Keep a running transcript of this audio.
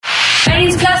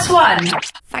Baines Plus One.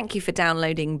 Thank you for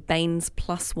downloading Baines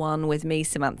Plus One with me,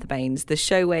 Samantha Baines, the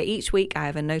show where each week I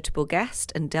have a notable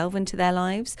guest and delve into their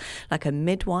lives like a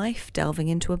midwife delving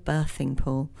into a birthing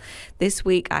pool. This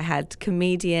week I had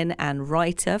comedian and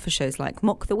writer for shows like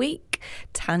Mock the Week,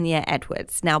 Tanya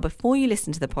Edwards. Now, before you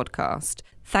listen to the podcast,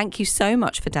 thank you so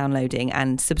much for downloading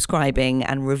and subscribing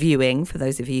and reviewing. For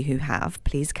those of you who have,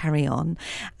 please carry on.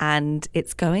 And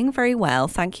it's going very well.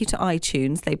 Thank you to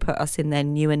iTunes. They put us in their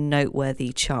new and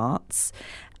noteworthy charts.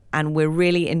 And we're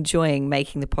really enjoying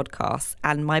making the podcasts.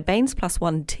 And my Baines Plus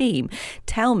One team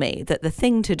tell me that the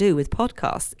thing to do with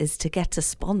podcasts is to get a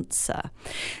sponsor.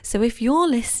 So if you're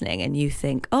listening and you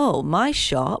think, oh, my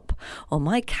shop or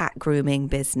my cat grooming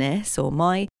business or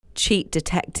my cheat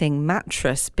detecting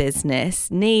mattress business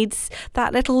needs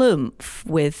that little oomph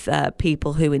with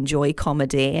people who enjoy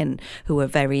comedy and who are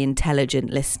very intelligent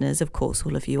listeners, of course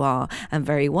all of you are, and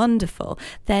very wonderful,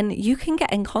 then you can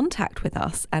get in contact with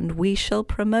us and we shall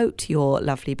promote your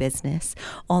lovely business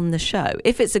on the show,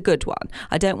 if it's a good one.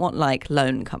 I don't want like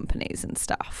loan companies and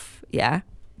stuff, yeah,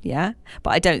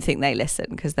 but I don't think they listen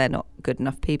because they're not good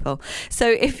enough people. So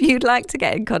if you'd like to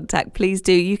get in contact, please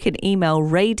do. You can email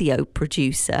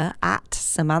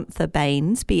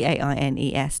radioproducer@SamanthaBaines,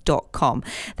 BAINES.com.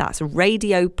 That's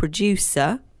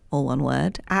radioproducer, all one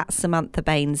word,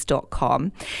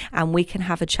 @SamanthaBaines.com, and we can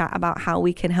have a chat about how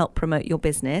we can help promote your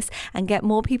business and get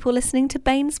more people listening to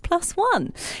Baines Plus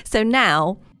One. So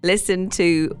now, listen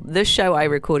to the show I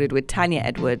recorded with Tanya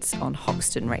Edwards on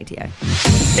Hoxton Radio.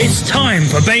 It's time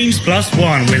for Baines Plus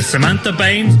One with Samantha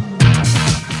Baines.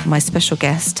 My special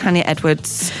guest, Tanya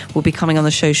Edwards, will be coming on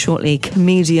the show shortly.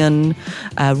 Comedian,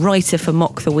 writer for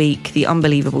Mock the Week, The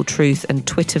Unbelievable Truth and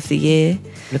Twit of the Year.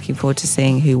 Looking forward to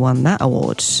seeing who won that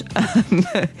award.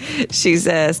 She's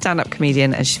a stand-up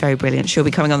comedian and she's very brilliant. She'll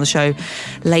be coming on the show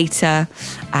later.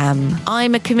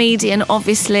 I'm a comedian,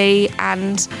 obviously,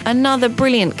 and another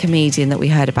brilliant comedian that we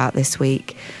heard about this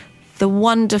week. The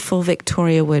wonderful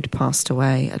Victoria Wood passed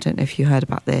away. I don't know if you heard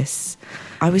about this.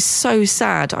 I was so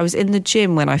sad. I was in the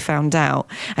gym when I found out.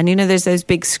 And you know, there's those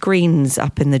big screens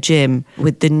up in the gym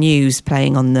with the news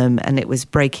playing on them. And it was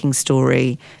breaking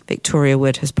story. Victoria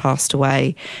Wood has passed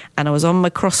away. And I was on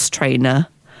my cross trainer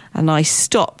and I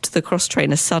stopped the cross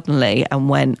trainer suddenly and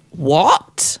went,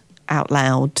 "What?" out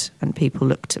loud. And people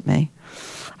looked at me.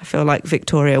 I feel like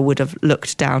Victoria would have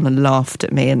looked down and laughed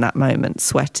at me in that moment.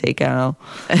 Sweaty girl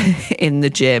in the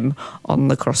gym on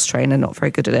the cross trainer, not very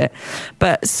good at it.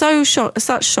 But such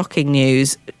shocking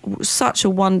news. Such a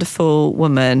wonderful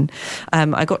woman.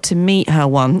 I got to meet her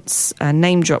once, a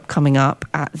name drop coming up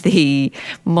at the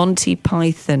Monty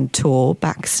Python tour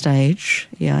backstage.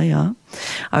 Yeah.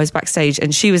 I was backstage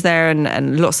and she was there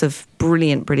and lots of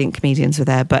brilliant comedians were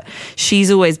there. But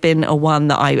she's always been a one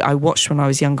that I watched when I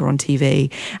was younger on TV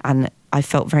and I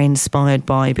felt very inspired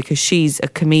by, because she's a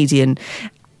comedian,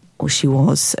 or she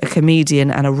was a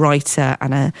comedian and a writer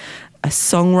and a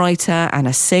songwriter and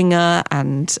a singer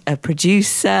and a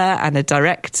producer and a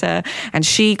director. And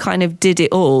she kind of did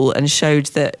it all and showed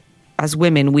that as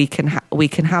women, we can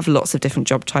have lots of different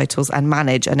job titles and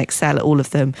manage and excel at all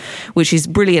of them, which is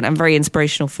brilliant and very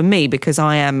inspirational for me, because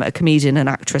I am a comedian, an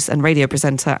actress and radio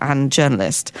presenter and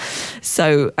journalist.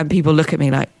 So, and people look at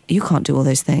me like, you can't do all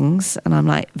those things. And I'm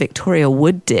like, Victoria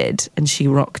Wood did, and she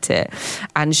rocked it.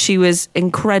 And she was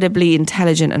incredibly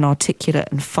intelligent and articulate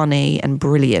and funny and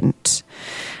brilliant.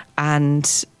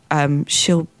 And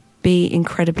she'll be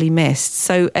incredibly missed.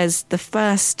 So as the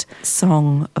first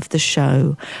song of the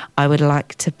show, I would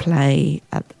like to play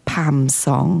a Pam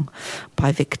song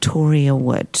by Victoria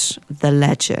Wood, the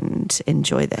legend.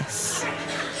 Enjoy this.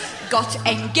 Got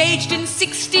engaged in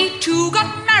 62,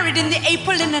 got married in the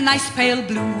April in a nice pale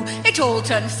blue. It all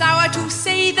turned sour to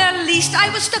say the least. I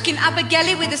was stuck in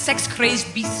Abergele with a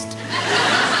sex-crazed beast.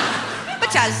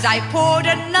 But as I poured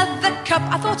another cup,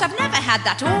 I thought I've never had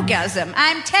that orgasm.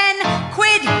 I'm 10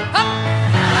 quid up.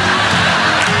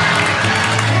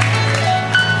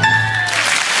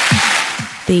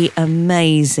 The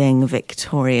amazing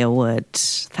Victoria Wood.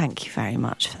 Thank you very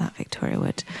much for that, Victoria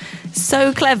Wood.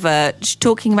 So clever,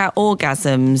 talking about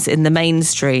orgasms in the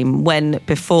mainstream when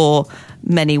before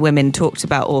many women talked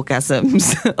about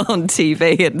orgasms on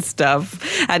TV and stuff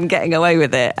and getting away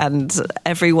with it, and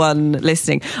everyone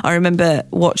listening. I remember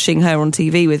watching her on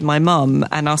TV with my mum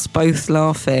and us both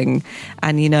laughing,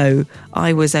 and you know,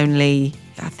 I was only,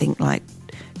 I think, like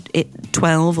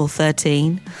 12 or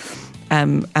 13,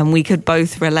 and we could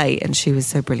both relate, and she was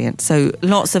so brilliant. So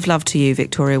lots of love to you,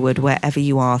 Victoria Wood, wherever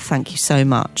you are. Thank you so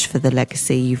much for the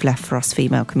legacy you've left for us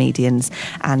female comedians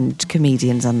and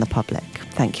comedians and the public.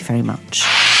 Thank you very much.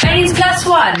 Baines Plus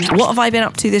One. What have I been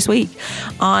up to this week?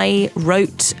 I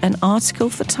wrote an article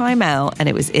for Time Out and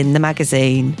it was in the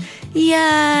magazine.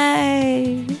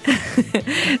 Yay!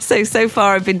 So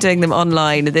far I've been doing them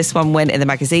online. This one went in the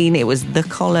magazine. It was The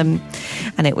Column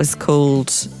and it was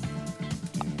called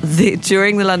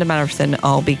During the London Marathon,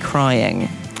 I'll Be Crying.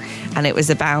 And it was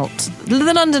about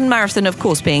the London Marathon, of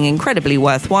course, being incredibly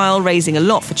worthwhile, raising a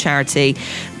lot for charity.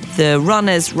 The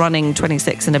runners running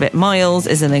 26 and a bit miles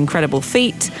is an incredible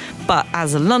feat. But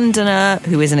as a Londoner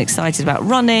who isn't excited about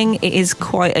running, it is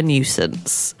quite a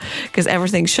nuisance because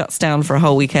everything shuts down for a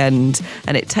whole weekend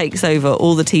and it takes over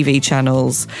all the TV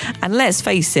channels. And let's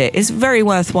face it, it's a very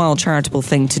worthwhile charitable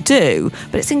thing to do,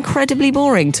 but it's incredibly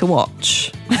boring to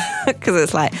watch because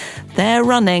it's like, they're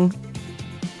running.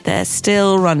 They're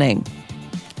still running.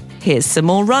 Here's some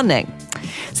more running.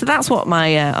 So that's what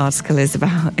my article is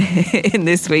about in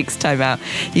this week's Time Out.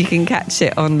 You can catch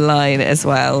it online as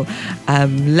well.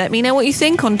 Let me know what you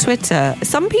think on Twitter.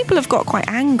 Some people have got quite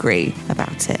angry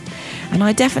about it. And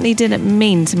I definitely didn't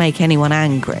mean to make anyone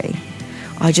angry.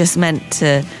 I just meant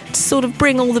to sort of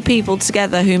bring all the people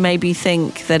together who maybe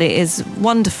think that it is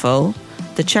wonderful,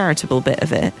 the charitable bit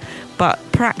of it, but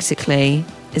practically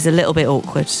is a little bit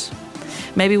awkward.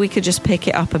 Maybe we could just pick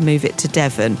it up and move it to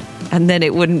Devon, and then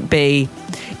it wouldn't be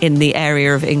in the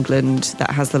area of England that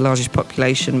has the largest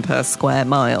population per square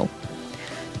mile.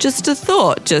 Just a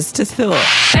thought.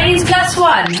 Baines Plus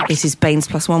One. It is Baines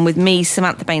Plus One with me,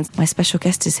 Samantha Baines. My special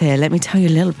guest is here. Let me tell you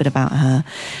a little bit about her.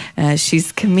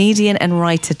 She's comedian and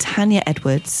writer Tanya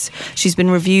Edwards. She's been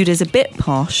reviewed as a bit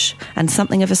posh and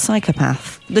something of a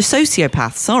psychopath. The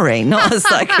sociopath, sorry, not a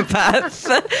psychopath.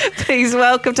 Please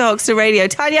welcome to Hoxton Radio,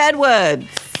 Tanya Edwards.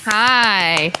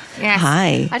 Hi. Yes.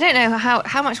 Hi. I don't know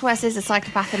how much worse is a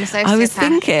psychopath than a sociopath. I was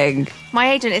thinking.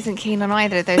 My agent isn't keen on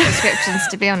either of those descriptions,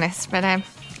 to be honest, but I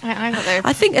got those.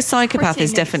 I think a psychopath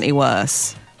is pretty definitely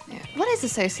worse. Yeah. What is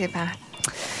a sociopath?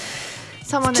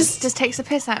 Someone that just takes a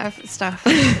piss out of stuff.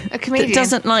 A comedian. That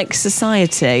doesn't like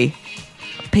society,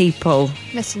 people.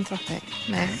 Misanthropic.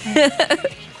 No.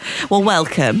 Well,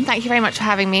 welcome. Thank you very much for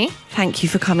having me. Thank you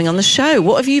for coming on the show.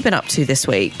 What have you been up to this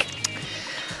week?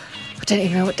 I don't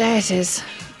even know what day it is.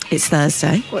 It's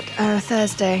Thursday. What?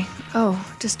 Thursday. Oh,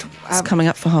 just... It's coming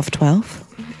up for 12:30.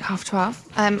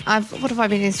 12:30. What have I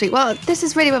been doing this week? Well, this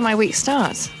is really when my week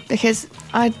starts because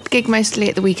I gig mostly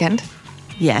at the weekend.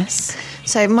 Yes.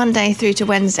 So Monday through to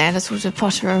Wednesday, I just sort of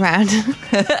potter around.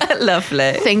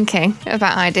 Lovely. Thinking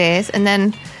about ideas. And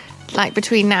then, like,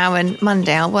 between now and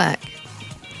Monday, I'll work.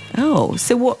 Oh,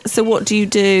 so what do you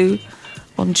do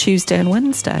on Tuesday and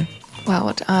Wednesday? Well,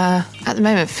 at the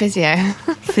moment, physio.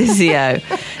 Physio.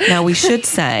 Now, we should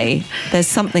say there's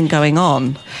something going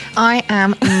on. I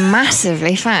am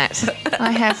massively fat. I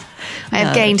have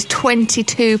gained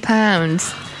 22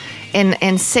 pounds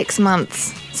in 6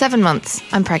 months. 7 months.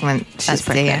 I'm pregnant. She's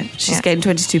pregnant. She's gained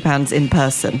 22 pounds in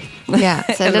person. Yeah,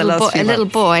 so a little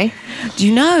boy. Do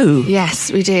you know?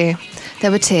 Yes, we do. There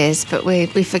were tears, but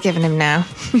we've forgiven him now.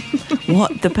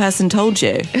 What? The person told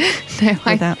you? No,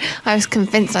 I was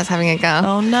convinced I was having a girl.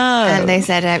 Oh, no. And they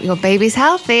said, your baby's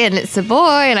healthy and it's a boy.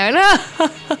 And I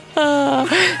went, no.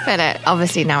 But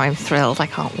obviously now I'm thrilled. I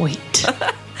can't wait.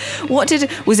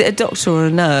 Was it a doctor or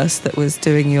a nurse that was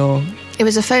doing your... It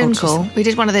was a phone call. We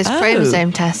did one of those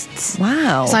chromosome tests.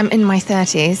 Wow. So I'm in my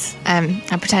 30s.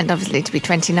 I pretend, obviously, to be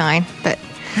 29, but...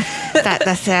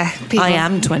 that's people. I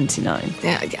am 29.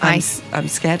 Yeah, I'm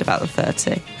scared about the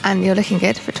 30. And you're looking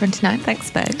good for 29.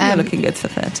 Thanks, babe. You're looking good for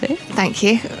 30. Thank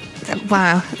you.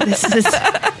 Wow,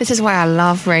 this is why I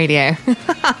love radio.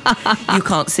 You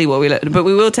can't see what we look, but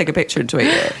we will take a picture and tweet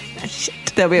it.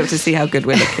 They'll be able to see how good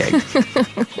we're looking.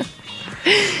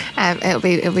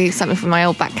 It'll be something from my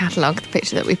old back catalogue, the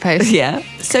picture that we post. Yeah.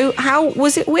 So how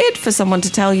was it weird for someone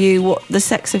to tell you what the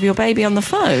sex of your baby on the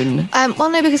phone? Well,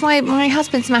 no, because my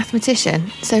husband's a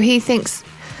mathematician, so he thinks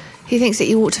that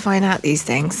you ought to find out these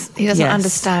things. He doesn't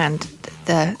understand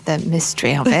the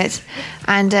mystery of it,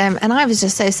 and I was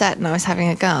just so certain I was having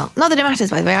a girl. Not that it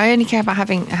matters, by the way. I only care about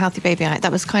having a healthy baby.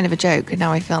 That was kind of a joke, and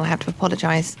now I feel I have to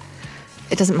apologise.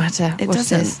 It doesn't matter. It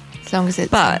is, as long as it's.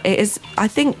 But it is. I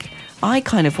think. I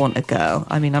kind of want a girl.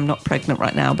 I mean, I'm not pregnant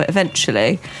right now, but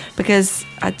eventually, because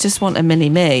I just want a mini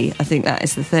me. I think that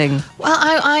is the thing. Well,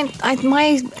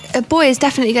 my boy is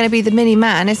definitely going to be the mini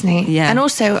man, isn't he? Yeah. And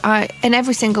also, in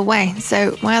every single way.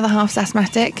 So my other half's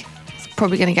asthmatic. He's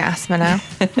probably going to get asthma now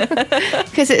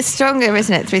because it's stronger,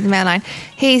 isn't it, through the male line?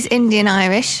 He's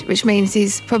Indian-Irish, which means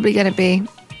he's probably going to be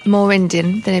more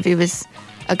Indian than if he was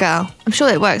a girl. I'm sure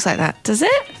it works like that. Does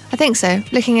it? I think so.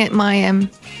 Looking at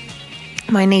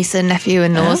my niece and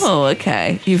nephew-in-laws. Oh,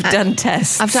 okay. You've done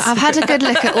tests. I've had a good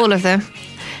look at all of them.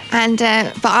 And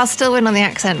but I'll still win on the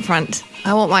accent front.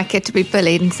 I want my kid to be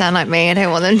bullied and sound like me. I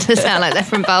don't want them to sound like they're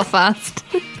from Belfast.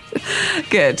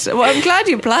 Good. Well, I'm glad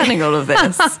you're planning all of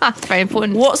this. It's very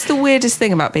important. What's the weirdest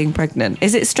thing about being pregnant?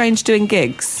 Is it strange doing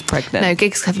gigs pregnant? No,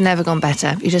 gigs have never gone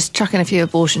better. You just chuck in a few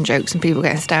abortion jokes and people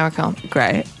get hysterical.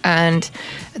 Great. And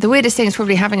the weirdest thing is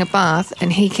probably having a bath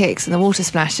and he kicks and the water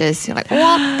splashes. You're like,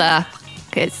 what the?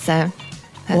 It's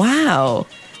wow.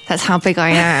 That's how big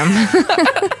I am.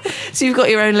 So you've got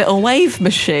your own little wave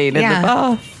machine in the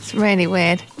bath. It's really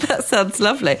weird. That sounds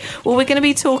lovely. Well, we're going to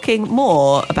be talking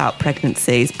more about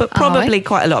pregnancies, but probably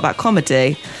quite a lot about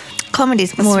comedy.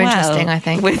 Comedy's more interesting, I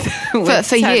think.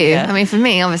 For you. I mean, for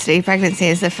me, obviously, pregnancy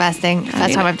is the first time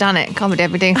I've done it. Comedy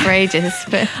I've been doing for ages.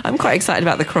 But I'm quite excited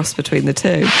about the cross between the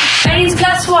two. Baines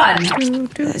Plus One.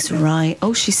 That's right.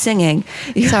 Oh, she's singing.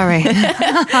 Sorry.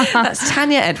 That's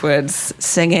Tanya Edwards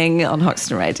singing on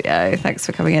Hoxton Radio. Thanks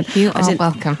for coming in. You are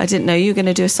welcome. I didn't know you were going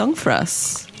to do a song for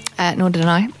us. Nor did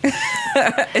I.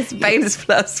 It's Baines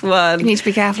Plus One. You need to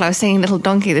be careful. I was singing Little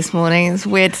Donkey this morning. It's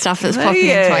weird stuff that's popping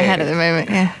into my head at the moment.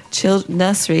 Yeah.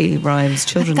 Nursery rhymes,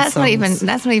 children's songs.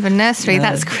 That's not even nursery. No.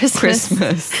 That's Christmas.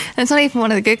 And it's not even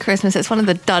one of the good Christmas. It's one of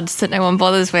the duds that no one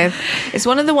bothers with. It's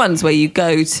one of the ones where you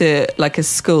go to like a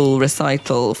school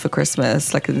recital for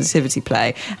Christmas, like a nativity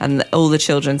play, and all the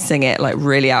children sing it like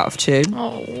really out of tune.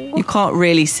 Oh. You can't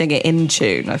really sing it in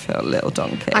tune. I feel, Little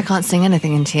Donkey. I can't sing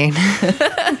anything in tune.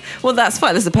 Well, that's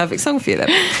fine. That's the perfect song for you then.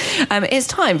 It's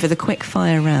time for the quick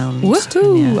fire round.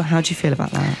 Woohoo! Yeah. How do you feel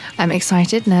about that? I'm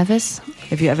excited, nervous.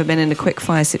 Have you ever been in a quick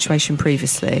fire situation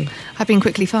previously? I've been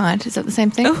quickly fired. Is that the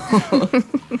same thing? Oh,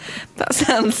 that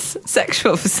sounds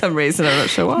sexual for some reason. I'm not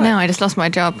sure why. No, I just lost my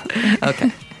job.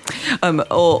 Okay.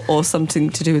 Or something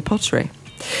to do with pottery.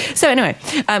 So anyway,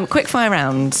 quick fire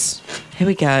round. Here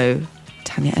we go.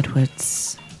 Tanya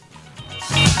Edwards.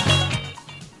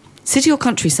 City or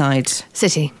countryside?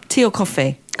 City. Tea or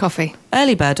coffee? Coffee.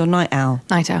 Early bird or night owl?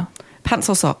 Night owl. Pants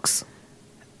or socks?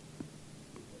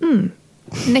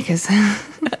 Knickers.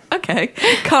 Okay.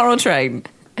 Car or train?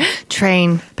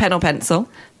 Train. Pen or pencil?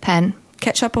 Pen.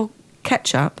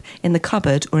 Ketchup in the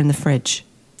cupboard or in the fridge?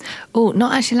 Oh,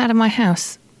 not actually allowed in my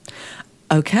house.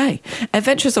 Okay.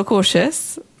 Adventurous or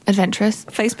cautious? Adventurous.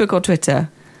 Facebook or Twitter?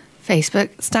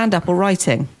 Facebook. Stand up or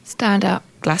writing? Stand up.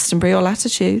 Glastonbury or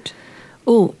Latitude?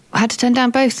 Oh, I had to turn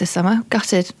down both this summer.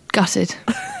 Gutted.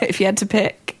 If you had to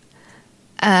pick?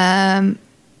 I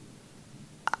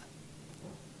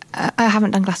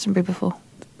haven't done Glastonbury before.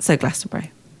 So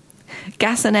Glastonbury.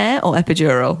 Gas and air or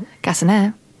epidural? Gas and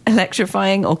air.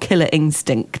 Electrifying or killer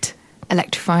instinct?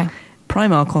 Electrifying.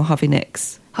 Primark or Harvey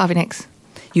Nicks? Harvey Nicks.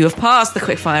 You have passed the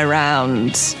quickfire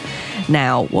round.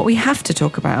 Now, what we have to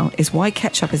talk about is why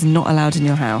ketchup is not allowed in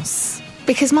your house.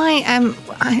 Because I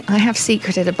have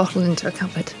secreted a bottle into a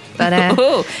cupboard. But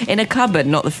in a cupboard,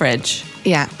 not the fridge.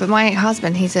 Yeah, but my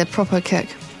husband, he's a proper cook.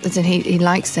 As in he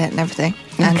likes it and everything.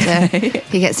 And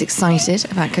he gets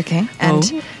excited about cooking. And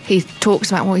he talks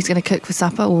about what he's going to cook for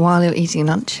supper while you're eating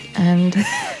lunch. And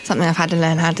something I've had to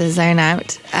learn how to zone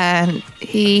out. And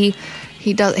he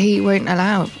won't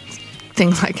allow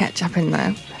things like ketchup in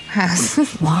the house.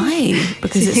 Why?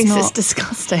 Because he thinks it's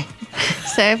disgusting.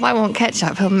 So if I want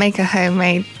ketchup, he'll make a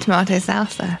homemade tomato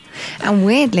salsa. And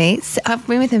weirdly, I've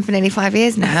been with him for nearly 5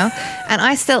 years now, and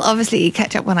I still obviously eat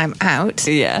ketchup when I'm out.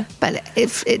 Yeah. But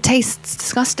it tastes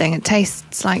disgusting. It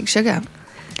tastes like sugar.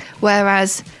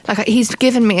 Whereas, like, he's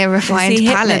given me a refined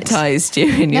palate. Has he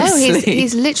hypnotised you in your sleep? No,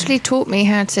 he's literally taught me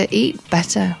how to eat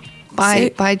better.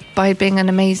 By being an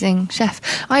amazing chef.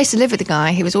 I used to live with a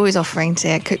guy who was always offering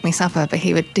to cook me supper, but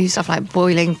he would do stuff like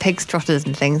boiling pig's trotters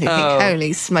and things. You'd think,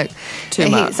 holy smoke. Too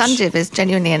much. Sanjeev is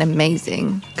genuinely an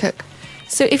amazing cook.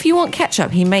 So if you want ketchup,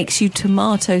 he makes you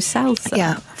tomato salsa.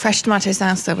 Yeah, fresh tomato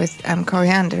salsa with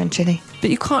coriander and chilli.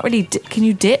 But you can't really... can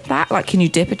you dip that? Like, can you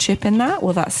dip a chip in that?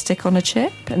 Will that stick on a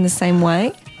chip in the same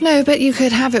way? No, but you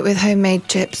could have it with homemade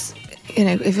chips. You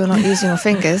know, if you're not using your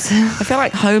fingers. I feel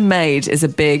like homemade is a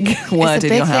big word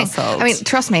in your household. I mean,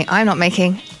 trust me, I'm not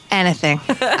making anything.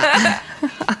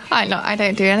 I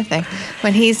don't do anything.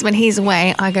 When he's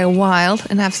away, I go wild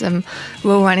and have some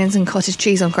raw onions and cottage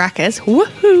cheese on crackers.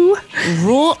 Woohoo!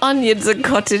 Raw onions and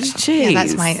cottage cheese. Yeah,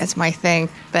 that's my thing.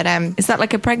 But is that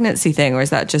like a pregnancy thing, or is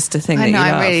that just a thing that you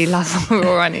love? I really love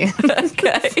raw onions.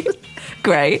 Okay.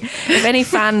 Great. If any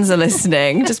fans are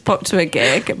listening, just pop to a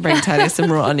gig and bring Tanya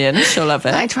some raw onions. She'll love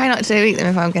it. I try not to eat them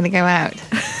if I'm going to go out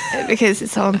because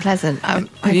it's so unpleasant. I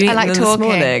like them talking. This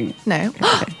morning? No.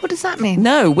 Okay. What does that mean?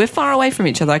 No, we're far away from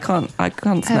each other. I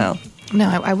can't smell. No,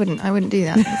 I wouldn't. I wouldn't do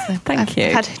that. So Thank you.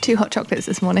 I've had 2 hot chocolates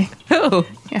this morning. Oh,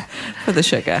 Yeah. for the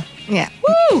sugar. Yeah.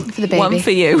 Woo! For the baby. One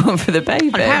for you, one for the baby.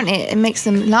 And apparently, it makes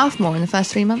them laugh more in the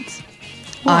first 3 months.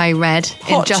 I read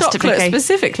in Hot chocolate justification.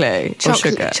 specifically, or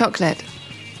sugar? Chocolate.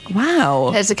 Wow.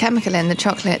 There's a chemical in the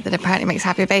chocolate that apparently makes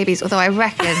happier babies. Although I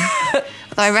reckon,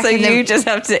 So you just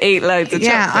have to eat loads of chocolate.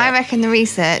 yeah, I reckon the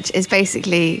research is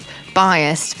basically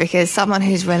biased because someone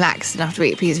who's relaxed enough to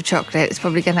eat a piece of chocolate is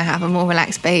probably going to have a more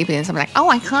relaxed baby than someone like, oh,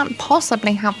 I can't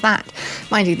possibly have that.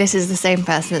 Mind you, this is the same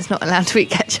person that's not allowed to eat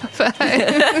ketchup at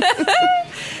home.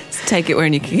 Take it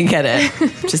when you can get it.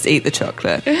 Just eat the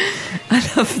chocolate.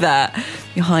 I love that.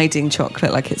 You're hiding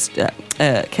chocolate like it's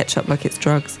ketchup like it's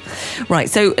drugs. Right,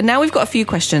 so now we've got a few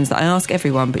questions that I ask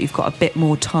everyone, but you've got a bit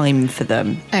more time for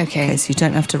them. Okay. So you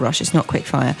don't have to rush. It's not quick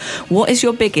fire. What is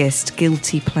your biggest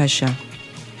guilty pleasure?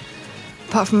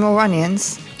 Apart from raw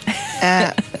onions.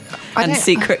 And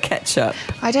secret ketchup.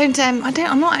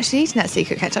 I'm not actually eating that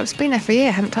secret ketchup. It's been there for a year.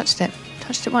 I haven't touched it.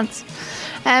 Touched it once.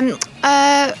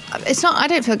 It's not. I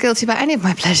don't feel guilty about any of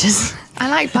my pleasures. I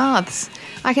like baths.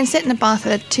 I can sit in a bath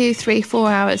for 2, 3,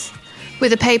 4 hours with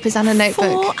the papers and a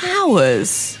notebook. 4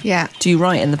 hours? Yeah. Do you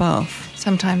write in the bath?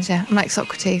 Sometimes, yeah. I'm like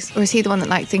Socrates. Or is he the one that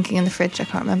liked thinking in the fridge? I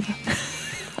can't remember.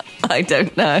 I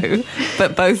don't know.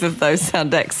 But both of those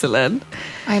sound excellent.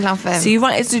 I love them. So you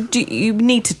write. So you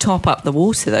need to top up the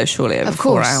water though, surely, over of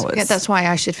course. 4 hours. Yeah, that's why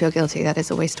I should feel guilty. That is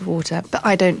a waste of water. But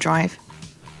I don't drive.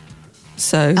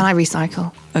 So. And I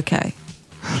recycle. Okay.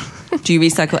 Do you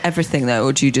recycle everything though,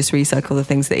 or do you just recycle the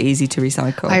things that are easy to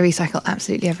recycle? I recycle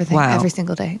absolutely everything. Wow. Every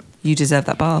single day. You deserve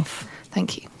that bath.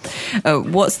 Thank you.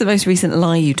 What's the most recent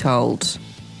lie you told?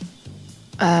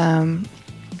 That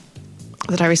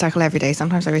I recycle every day.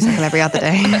 Sometimes I recycle every other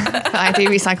day. But I do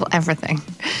recycle everything.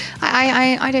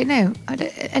 I don't know.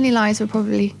 Any lies would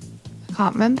probably... I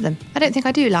can't remember them. I don't think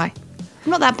I do lie.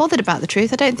 I'm not that bothered about the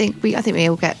truth. I think we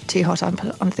all get too hot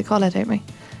under the collar, don't we?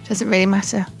 Doesn't really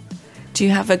matter. Do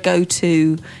you have a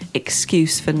go-to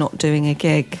excuse for not doing a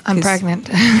gig? I'm pregnant.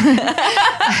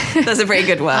 That's a pretty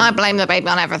good one. I blame the baby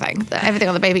on everything. Everything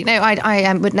on the baby. No,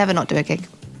 I would never not do a gig.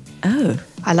 Oh.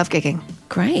 I love gigging.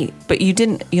 Great. But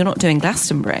you're not doing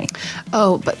Glastonbury.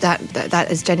 Oh, but that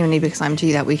is genuinely because I'm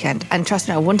due that weekend. And trust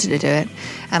me, I wanted to do it.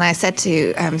 And I said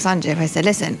to Sanjeev, I said,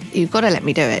 listen, you've got to let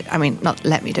me do it. I mean, not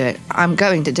let me do it. I'm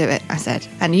going to do it, I said.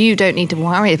 And you don't need to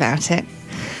worry about it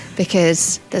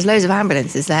because there's loads of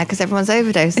ambulances there because everyone's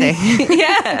overdosing.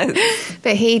 Yes.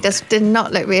 But he just did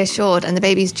not look reassured. And the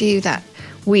baby's due that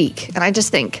week. And I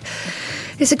just think...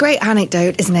 It's a great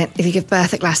anecdote, isn't it, if you give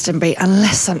birth at Glastonbury,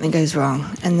 unless something goes wrong,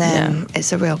 and then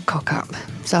it's a real cock-up.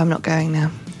 So I'm not going now.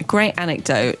 A great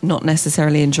anecdote, not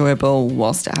necessarily enjoyable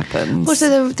whilst it happens. Well,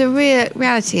 so the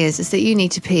reality is that you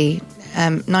need to pee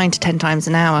 9 to 10 times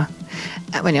an hour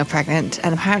when you're pregnant,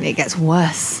 and apparently it gets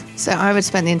worse. So I would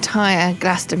spend the entire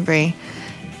Glastonbury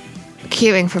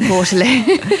queuing for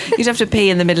Portaloo. You'd have to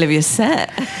pee in the middle of your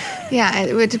set. Yeah,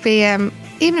 it would be...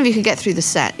 even if you could get through the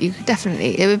set, you could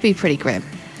definitely... It would be pretty grim.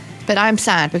 But I'm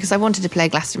sad because I wanted to play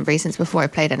Glastonbury since before I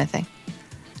played anything.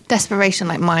 Desperation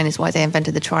like mine is why they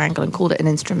invented the triangle and called it an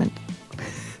instrument.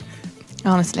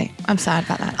 Honestly, I'm sad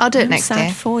about that. I'll do it next year. I'm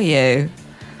sad for you.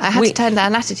 I had to turn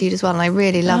down Latitude as well, and I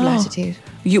really love Latitude.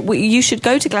 You should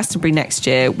go to Glastonbury next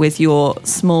year with your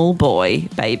small boy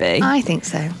baby. I think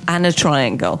so. And a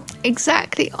triangle.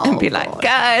 Exactly. Oh, And be like,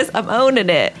 guys, I'm owning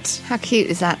it. how cute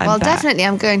is that? I'm Well, back. definitely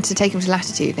I'm going to take him to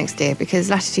Latitude next year because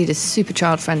Latitude is super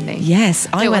child friendly. Yes,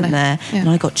 I Don't went wanna- there yeah. and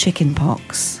I got chicken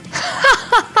pox.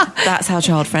 That's how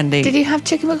child friendly. Did you have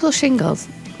chickenpox or shingles?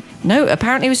 No,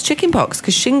 apparently it was chicken pox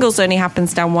because shingles only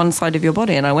happens down one side of your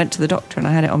body, and I went to the doctor and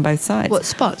I had it on both sides. What,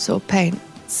 spots or pain?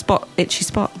 Itchy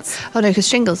spots. Oh no, because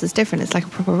shingles is different. It's like a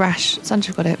proper rash.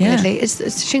 Sandra's got it. Yeah. Weirdly.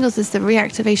 It's shingles is the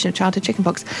reactivation of childhood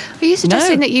chickenpox. Are you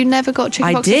suggesting that you never got I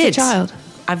chickenpox did. as a child?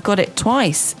 I've got it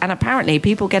twice, and apparently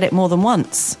people get it more than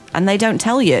once, and they don't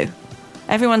tell you.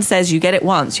 Everyone says you get it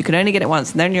once, you can only get it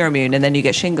once, and then you're immune, and then you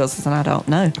get shingles as an adult.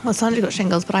 No. Well, Sandra got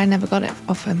shingles, but I never got it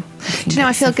off him. Do you know, get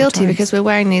I feel several guilty times. because we're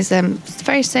wearing these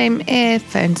very same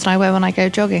earphones that I wear when I go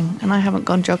jogging, and I haven't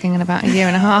gone jogging in about a year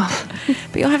and a half.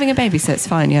 But you're having a baby, so it's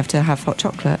fine. You have to have hot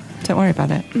chocolate. Don't worry about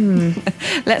it.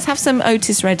 Let's have some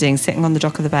Otis Redding sitting on the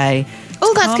dock of the bay.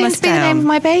 Oh, that's Calm going us to be the down. name of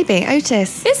my baby,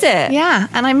 Otis. Is it? Yeah,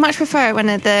 and I much prefer it when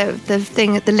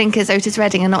the link is Otis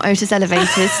Redding and not Otis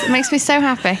Elevators. It makes me so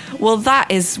happy. Well,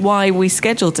 that is why we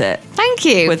scheduled it. Thank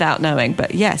you. Without knowing,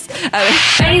 but yes.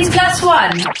 Baines plus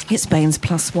one. It's Baines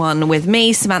Plus One with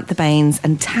me, Samantha Baines,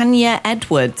 and Tanya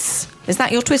Edwards. Is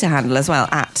that your Twitter handle as well?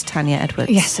 At Tanya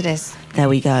Edwards? Yes, it is. There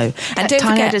we go. And don't Tanya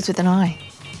forget... Edwards with an I.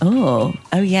 Oh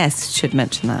yes, should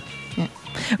mention that. Yeah.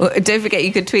 Well, don't forget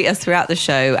you can tweet us throughout the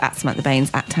show at Samantha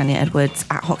Baines, at Tanya Edwards,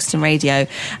 at Hoxton Radio.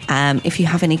 If you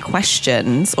have any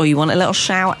questions or you want a little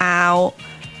shout out,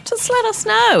 just let us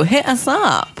know. Hit us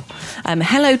up.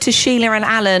 Hello to Sheila and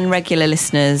Alan, regular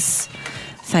listeners.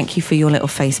 Thank you for your little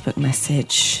Facebook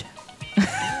message.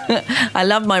 I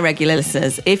love my regular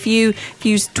listeners. If you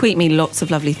tweet me lots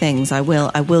of lovely things, I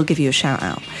will give you a shout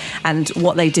out. And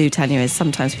what they do, Tanya, is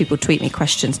sometimes people tweet me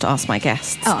questions to ask my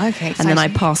guests. Oh, okay. And then I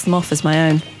pass them off as my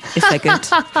own if they're good.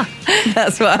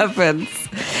 That's what happens.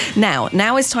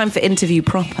 Now it's time for interview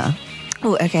proper.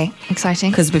 Oh, okay.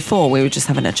 Exciting. Because before we were just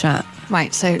having a chat.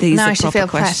 Right, so These now are I should feel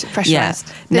pressurised. Yeah.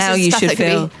 Now you should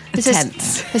feel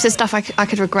tense. This is stuff I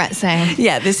could regret saying.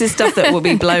 Yeah, this is stuff that will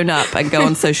be blown up and go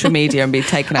on social media and be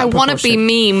taken out of proportion. I want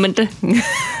to be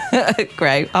memed.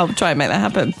 Great. I'll try and make that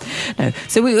happen. No.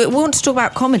 So we want to talk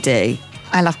about comedy.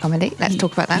 I love comedy. Let's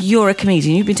talk about that. You're a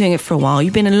comedian. You've been doing it for a while.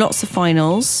 You've been in lots of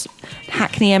finals.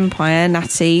 Hackney Empire,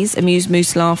 Natties, Amuse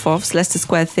Moose Laugh-Offs, Leicester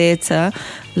Square Theatre.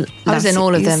 I was in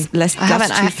all of them. Leicester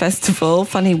Festival,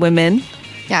 Funny Women.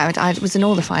 Yeah, I was in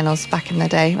all the finals back in the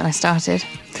day when I started.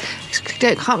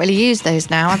 Can't really use those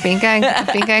now. I've been going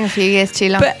a few years too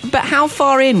long. But how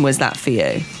far in was that for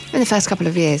you? In the first couple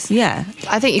of years. Yeah.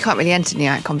 I think you can't really enter new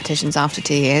act competitions after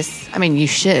 2 years. I mean, you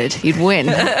should. You'd win.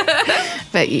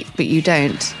 but you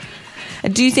don't.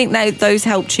 Do you think those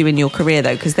helped you in your career,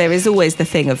 though? Because there is always the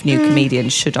thing of new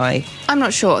comedians, should I? I'm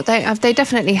not sure. They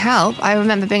definitely help. I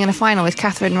remember being in a final with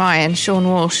Catherine Ryan, Sean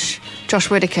Walsh, Josh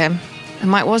Widdicombe and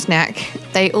Mike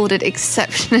Wozniak. They all did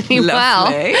exceptionally well.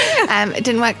 It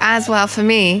didn't work as well for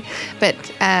me, but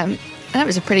that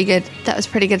was a pretty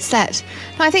good set.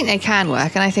 And I think they can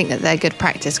work, and I think that they're good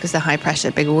practice because they're high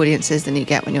pressure, big audiences than you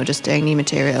get when you're just doing new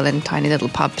material in tiny little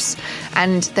pubs.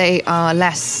 And they are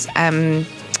less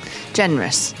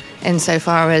generous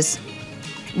insofar as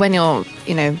when you're,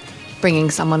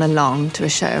 bringing someone along to a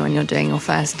show and you're doing your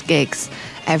first gigs,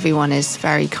 everyone is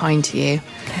very kind to you.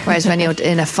 Whereas when you're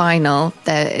in a final,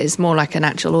 there is more like an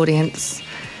actual audience.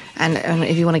 And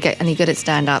if you want to get any good at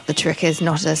stand-up, the trick is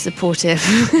not as supportive.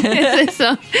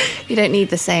 So you don't need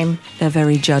the same. They're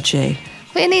very judgy.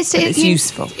 But it's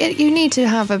useful. You need to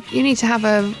have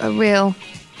a real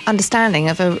understanding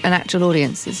of an actual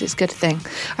audience. It's a good thing.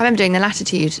 I remember doing the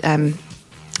Latitude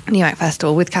New Act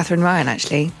Festival with Catherine Ryan,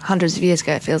 actually, hundreds of years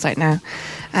ago, it feels like now.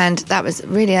 And that was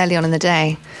really early on in the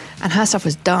day. And her stuff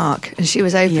was dark, and she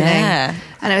was opening. Yeah.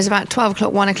 And it was about 12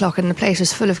 o'clock, 1 o'clock, and the place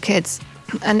was full of kids.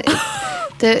 And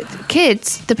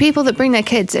the people that bring their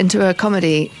kids into a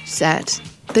comedy set,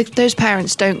 those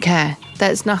parents don't care.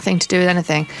 That's nothing to do with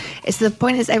anything. It's the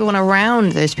point is everyone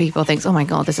around those people thinks, oh my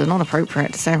God, this is not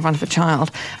appropriate to say in front of a child,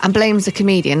 and blames the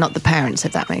comedian, not the parents,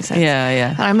 if that makes sense.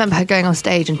 Yeah. And I remember her going on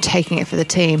stage and taking it for the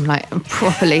team, like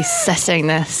properly setting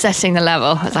the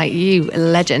level. I was like, you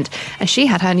legend. And she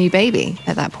had her new baby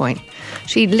at that point.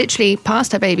 She literally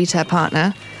passed her baby to her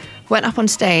partner, went up on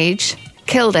stage,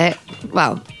 killed it.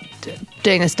 Well,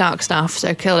 doing this dark stuff,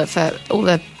 so killed it for all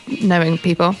the knowing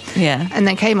people. Yeah. And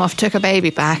then came off, took her baby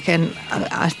back, and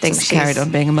I think she's carried on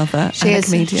being a mother. She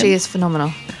is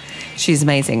phenomenal. She's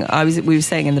amazing. We were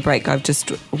saying in the break, I've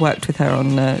just worked with her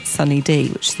on Sunny D,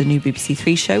 which is the new BBC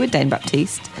Three show with Dane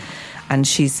Baptiste, and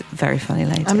she's a very funny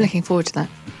lady. I'm looking forward to that.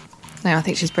 No, I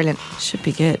think she's brilliant. Should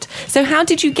be good. So how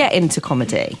did you get into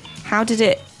comedy? How did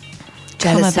it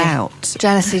come about?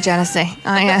 Jealousy.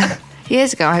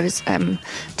 Years ago, I was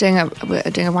doing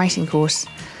a writing course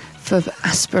for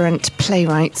aspirant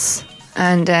playwrights,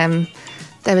 and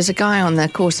there was a guy on the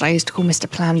course that I used to call Mr.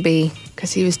 Plan B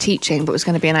because he was teaching but was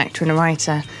going to be an actor and a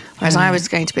writer, whereas I was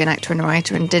going to be an actor and a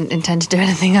writer and didn't intend to do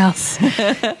anything else.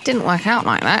 Didn't work out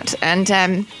like that, and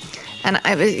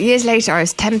it was, years later, I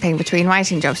was temping between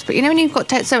writing jobs. But when you've got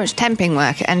so much temping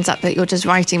work, it ends up that you're just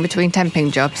writing between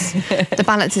temping jobs. The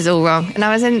balance is all wrong. And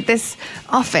I was in this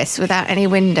office without any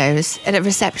windows at a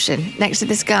reception next to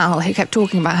this girl who kept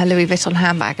talking about her Louis Vuitton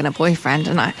handbag and her boyfriend.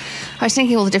 And I was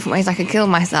thinking all the different ways I could kill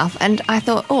myself. And I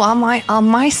thought, on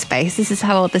MySpace, this is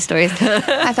how old this story is.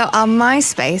 I thought, on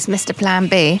MySpace, Mr. Plan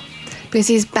B, because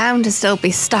he's bound to still be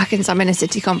stuck in some inner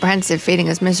city comprehensive feeling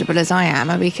as miserable as I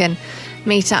am, and we can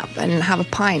meet up and have a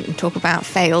pint and talk about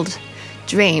failed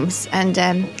dreams. And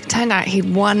turned out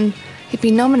he'd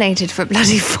been nominated for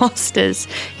bloody Fosters.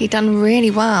 He'd done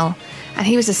really well, and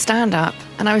he was a stand-up,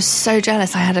 and I was so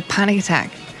jealous I had a panic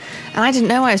attack. And I didn't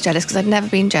know I was jealous because I'd never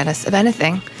been jealous of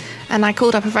anything. And I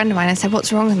called up a friend of mine and said,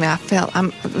 what's wrong with me?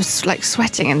 I was like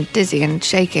sweating and dizzy and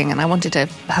shaking, and I wanted to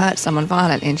hurt someone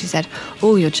violently. And she said,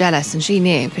 oh, you're jealous. And she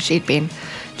knew because she'd been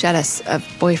jealous of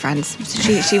boyfriends.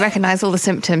 So she recognised all the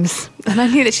symptoms, and I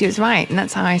knew that she was right, and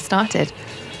that's how I started.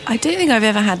 I don't think I've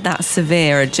ever had that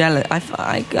severe a jealous.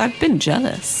 I've been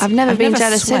jealous. I've never been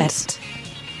jealous since.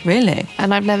 Really?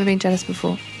 And I've never been jealous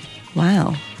before.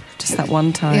 Wow. Just that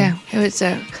one time. Yeah,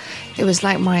 it was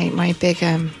like my big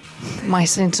my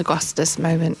St. Augustus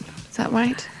moment. Is that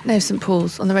right? No, St.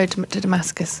 Paul's on the road to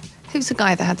Damascus. Who's the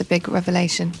guy that had the big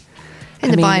revelation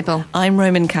in the Bible? I'm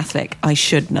Roman Catholic. I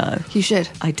should know. You should.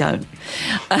 I don't.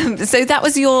 So that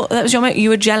was your moment. You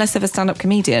were jealous of a stand-up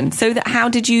comedian. So how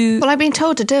did you? Well, I've been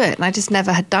told to do it, and I just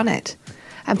never had done it.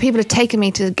 And people had taken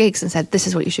me to gigs and said, "This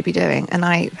is what you should be doing," and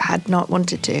I had not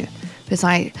wanted to because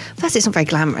first, it's not very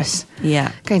glamorous.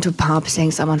 Yeah. Going to a pub,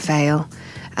 seeing someone fail.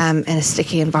 In a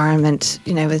sticky environment,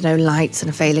 with no lights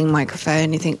and a failing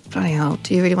microphone, you think, bloody hell,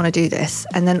 do you really want to do this?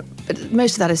 And then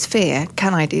most of that is fear.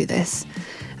 Can I do this?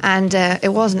 And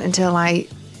it wasn't until it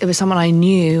was someone I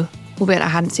knew, albeit I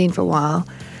hadn't seen for a while,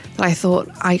 that I thought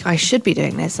I should be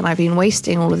doing this. And I've been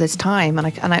wasting all of this time. And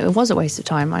it was a waste of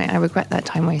time. I regret that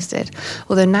time wasted.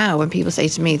 Although now when people say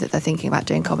to me that they're thinking about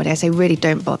doing comedy, I say, really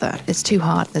don't bother. It's too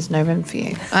hard. There's no room for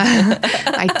you.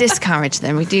 I discourage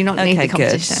them. We do not need the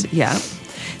competition. Good. Yeah.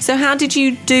 So how did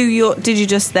you did you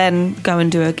just then go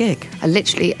and do a gig? I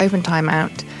literally opened time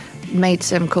out, made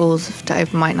some calls to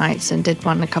open mic nights and did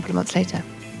one a couple of months later.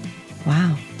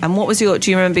 Wow. And what was do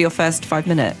you remember your first 5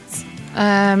 minutes?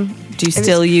 Do you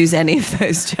still use any of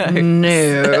those jokes?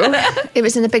 No. It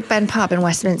was in the Big Ben pub in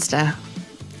Westminster,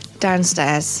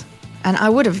 downstairs. And I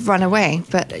would have run away,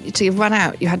 but to run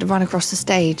out, you had to run across the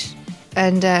stage.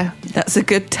 And that's a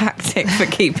good tactic for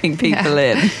keeping people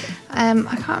in. I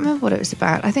can't remember what it was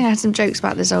about. I think I had some jokes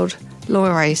about this old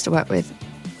lawyer I used to work with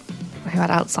who had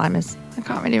Alzheimer's. I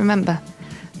can't really remember.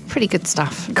 Pretty good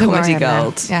stuff. Comedy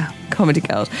gold. Yeah. Comedy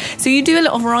gold. So you do a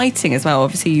lot of writing as well.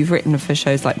 Obviously, you've written for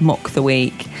shows like Mock the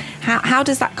Week. How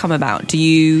does that come about? Are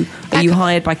you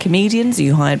hired by comedians? Are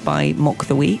you hired by Mock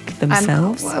the Week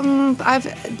themselves?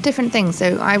 I've different things.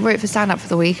 So I wrote for Stand Up for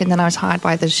the Week, and then I was hired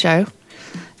by the show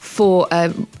for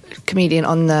a comedian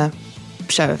on the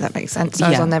show, if that makes sense. So I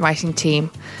was on their writing team.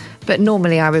 But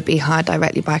normally I would be hired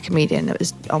directly by a comedian that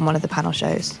was on one of the panel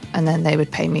shows, and then they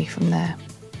would pay me from there.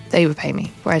 They would pay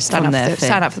me, whereas Stand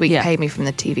Up for the Week paid me from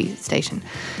the TV station.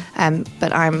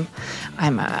 But I'm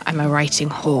a writing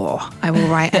whore. I will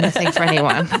write anything for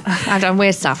anyone. I've done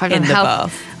weird stuff. I've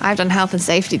done health and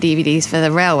safety DVDs for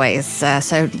the railways.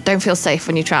 So don't feel safe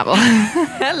when you travel.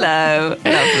 Hello,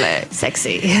 lovely,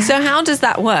 sexy. So how does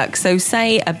that work? So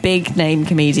say a big name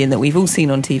comedian that we've all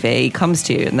seen on TV comes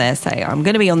to you and they say, "I'm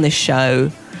going to be on this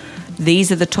show.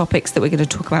 These are the topics that we're going to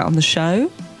talk about on the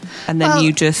show." And then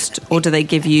or do they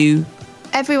give you...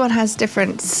 Everyone has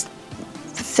different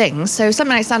things. So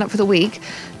something like Stand Up for the Week,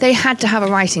 they had to have a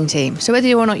writing team. So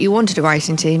whether or not you wanted a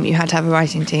writing team, you had to have a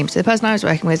writing team. So the person I was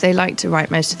working with, they liked to write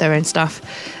most of their own stuff.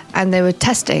 And they were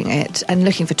testing it and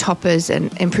looking for toppers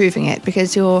and improving it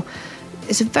because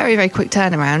it's a very, very quick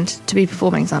turnaround to be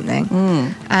performing something.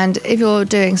 And if you're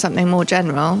doing something more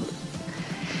general,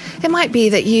 it might be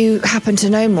that you happen to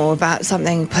know more about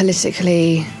something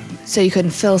politically, so you can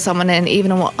fill someone in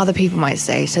even on what other people might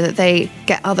say so that they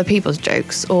get other people's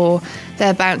jokes, or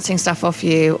they're bouncing stuff off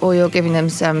you, or you're giving them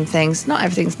some things. Not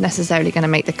everything's necessarily going to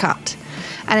make the cut.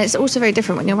 And it's also very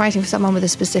different when you're writing for someone with a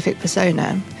specific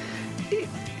persona.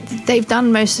 They've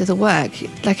done most of the work.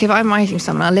 Like if I'm writing for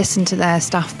someone, I'll listen to their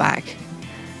stuff back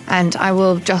and I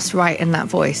will just write in that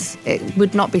voice. It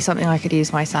would not be something I could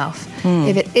use myself.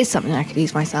 If it is something I could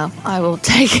use myself, I will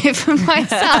take it for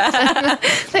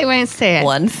myself. They won't see it.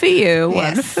 One for you,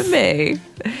 one for me.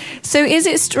 So is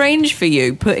it strange for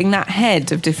you putting that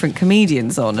head of different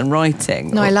comedians on and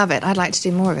writing? No, I love it. I'd like to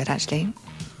do more of it, actually.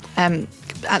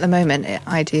 At the moment,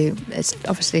 I do. It's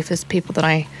obviously for people that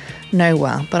I know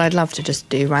well, but I'd love to just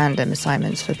do random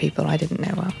assignments for people I didn't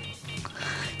know well.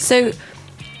 So...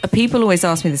 people always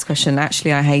ask me this question.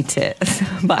 Actually, I hate it,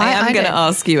 but I am going to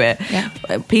ask you it. Yeah.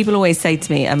 People always say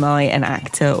to me, am I an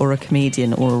actor or a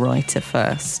comedian or a writer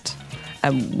first?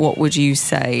 What would you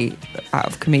say out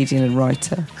of comedian and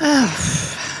writer?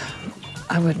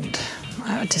 I wouldn't.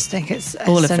 I would just think it's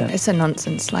a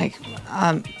nonsense. Like,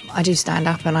 I do stand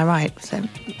up and I write.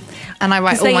 And I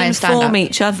write all my stand-up. They inform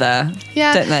each other,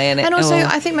 don't they? And also,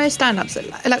 I think most stand-ups,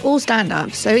 like all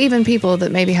stand-ups, so even people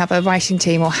that maybe have a writing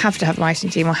team or have to have a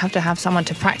writing team or have to have someone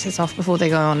to practice off before they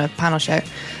go on a panel show,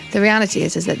 the reality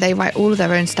is that they write all of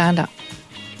their own stand-up.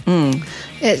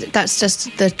 That's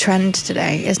just the trend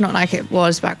today. It's not like it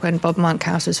was back when Bob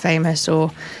Monkhouse was famous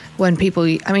or when people...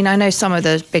 I mean, I know some of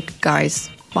the big guys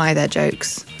buy their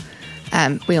jokes.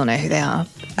 We all know who they are,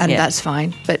 and that's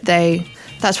fine. But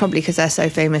that's probably because they're so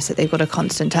famous that they've got a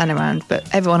constant turnaround. But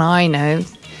everyone I know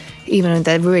even when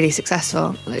they're really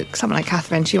successful. Like someone like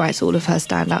Catherine, she writes all of her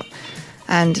stand-up.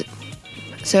 And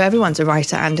so everyone's a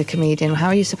writer and a comedian. How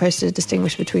are you supposed to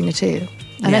distinguish between the two?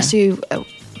 Unless you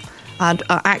are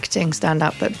acting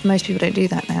stand-up, but most people don't do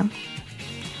that now.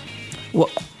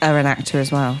 What, are an actor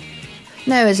as well?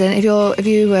 No, as in if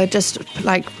you were just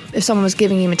like, if someone was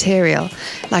giving you material,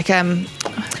 like so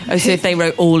if they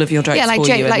wrote all of your jokes like for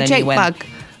Jake, you, and like then Jake you went, Bugg,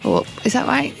 or is that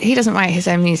right? He doesn't write his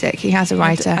own music. He has a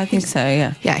writer. I think so.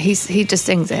 Yeah. Yeah, he just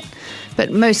sings it.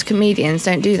 But most comedians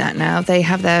don't do that now. They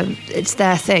have it's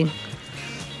their thing,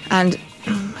 and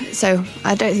so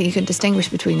I don't think you can distinguish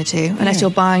between the two unless you're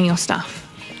buying your stuff.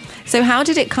 So how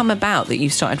did it come about that you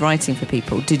started writing for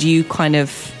people? Did you kind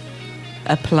of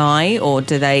apply, or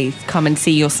do they come and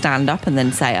see your stand-up and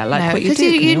then say, I like what you do?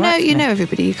 You know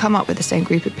everybody. You come up with the same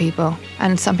group of people,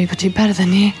 and some people do better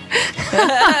than you.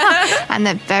 And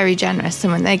they're very generous,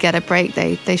 and when they get a break,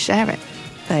 they share it.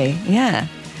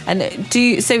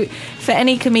 And so for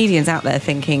any comedians out there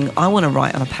thinking, I want to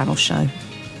write on a panel show,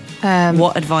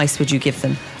 what advice would you give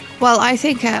them? Well, I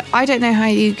think I don't know how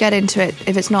you get into it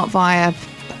if it's not via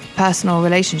personal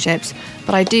relationships,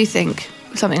 but I do think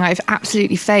something I've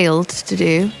absolutely failed to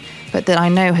do, but that I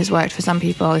know has worked for some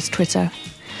people, is Twitter,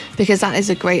 because that is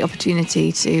a great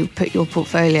opportunity to put your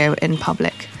portfolio in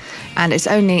public. And it's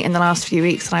only in the last few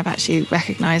weeks that I've actually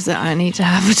recognised that I need to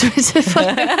have a Twitter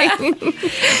following.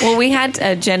 Well, we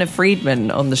had Jenna Friedman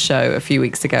on the show a few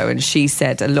weeks ago, and she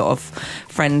said a lot of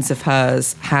friends of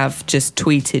hers have just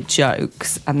tweeted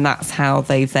jokes, and that's how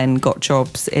they've then got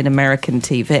jobs in American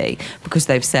TV, because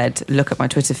they've said, look at my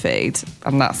Twitter feed,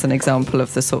 and that's an example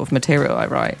of the sort of material I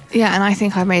write. Yeah, and I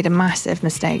think I made a massive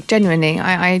mistake. Genuinely,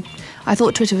 I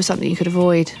thought Twitter was something you could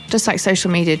avoid, just like social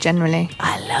media generally.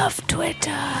 I love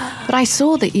Twitter. But I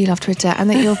saw that you love Twitter and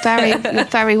that you're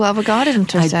very well regarded on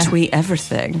Twitter. I tweet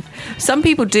everything. Some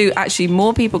people do, actually,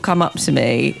 more people come up to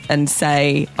me and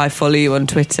say, I follow you on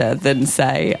Twitter, than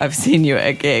say, I've seen you at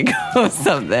a gig or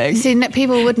something. See,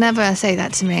 people would never say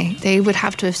that to me. They would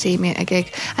have to have seen me at a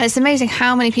gig. And it's amazing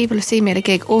how many people have seen me at a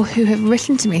gig, or who have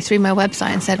written to me through my website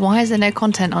and said, why is there no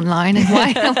content online? And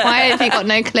why have you got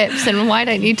no clips? And why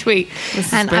don't you tweet?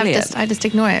 And I just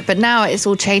ignore it. But now it's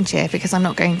all changed here, because I'm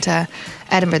not going to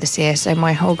Edinburgh this year. So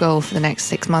my whole goal for the next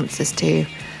 6 months is to...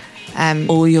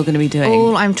 all you're going to be doing?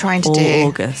 All I'm trying to do...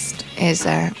 August. Is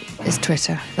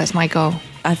Twitter. That's my goal.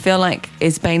 I feel like,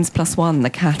 is Baines Plus One the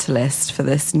catalyst for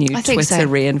this new Twitter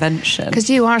reinvention? Because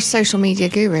you are a social media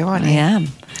guru, aren't you? I am.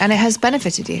 And it has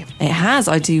benefited you. It has.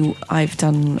 I've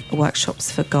done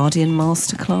workshops for Guardian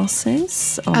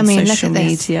masterclasses on social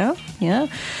media. Yeah.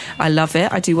 I love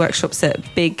it. I do workshops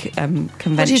at big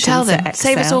conventions. What do you tell them?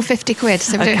 Save us all 50 quid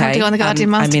so we don't have to go on the Guardian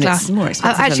masterclass. It's more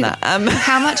expensive than that.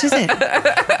 How much is it?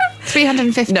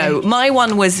 350? No, my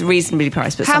one was reasonably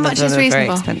priced, but some of them are very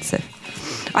expensive.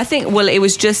 I think,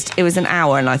 it was an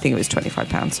hour, and I think it was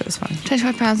 £25, so it was fine.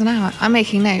 £25 an hour. I'm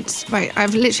making notes. Right,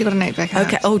 I've literally got a notebook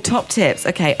out. Okay, top tips.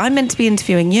 Okay, I'm meant to be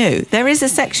interviewing you. There is a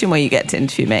section where you get to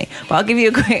interview me, but I'll give you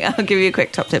a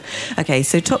quick top tip. Okay,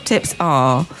 so top tips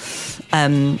are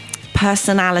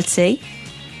personality.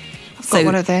 I've got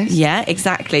one of those. Yeah,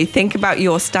 exactly. Think about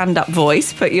your stand-up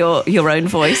voice, put your own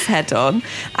voice head on,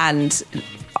 and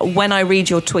when I read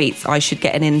your tweets, I should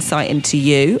get an insight into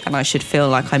you, and I should feel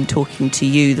like I'm talking to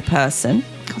you, the person.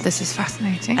 God, this is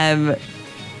fascinating.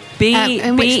 Be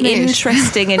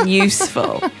interesting and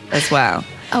useful as well.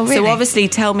 Oh, really? So obviously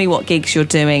tell me what gigs you're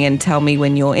doing, and tell me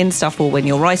when you're in stuff or when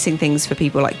you're writing things for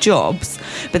people like jobs,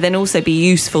 but then also be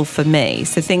useful for me.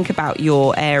 So think about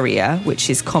your area, which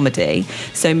is comedy.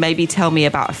 So maybe tell me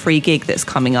about a free gig that's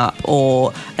coming up,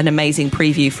 or an amazing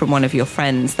preview from one of your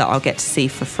friends that I'll get to see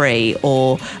for free,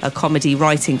 or a comedy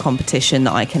writing competition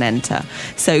that I can enter.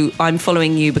 So I'm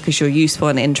following you because you're useful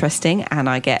and interesting, and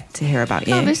I get to hear about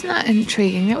you. Oh, isn't that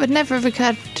intriguing? It would never have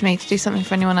occurred to me to do something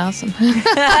for anyone else.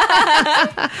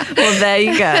 Well, there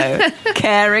you go.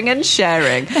 Caring and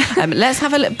sharing. Let's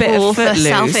have a little bit of Footloose.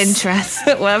 Self-interest.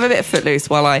 We'll have a bit of Footloose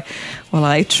while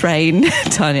I train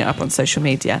Tanya up on social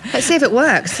media. Let's see if it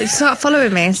works. Start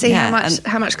following me and see how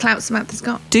much clout Samantha's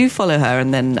got. Do follow her,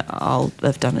 and then I'll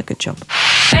have done a good job.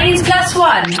 Baines Plus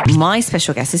One. My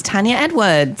special guest is Tanya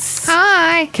Edwards.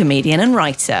 Hi. Comedian and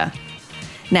writer.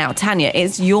 Now, Tanya,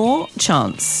 it's your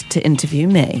chance to interview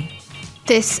me.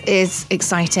 This is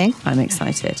exciting. I'm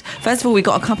excited. First of all, we've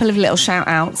got a couple of little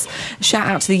shout-outs. Shout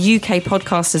out to the UK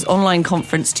Podcasters Online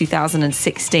Conference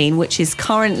 2016, which is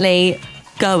currently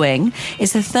going.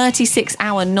 It's a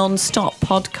 36-hour non-stop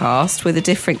podcast with a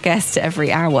different guest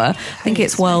every hour. I think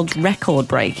it's world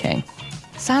record-breaking.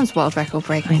 Sounds world record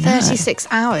breaking. 36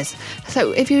 hours.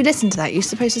 So if you listen to that, you're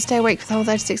supposed to stay awake for the whole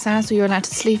 36 hours, or you're allowed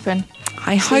to sleep in?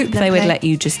 I hope they would let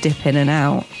you just dip in and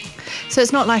out. So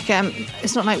it's not like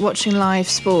watching live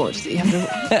sport that you have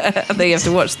to. That you have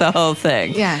to watch the whole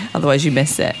thing. Yeah. Otherwise, you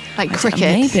miss it. Like cricket.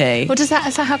 Maybe. Well, is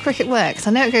that how cricket works?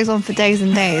 I know it goes on for days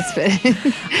and days, but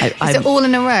is it all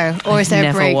in a row, or is there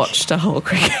a break? I've never watched a whole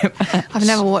cricket match. I've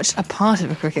never watched a part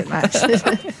of a cricket match.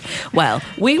 Well,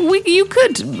 you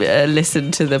could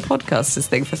listen to the podcasters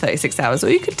thing for 36 hours, or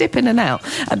you could dip in and out.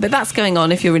 But that's going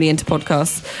on if you're really into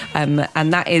podcasts,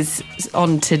 and that is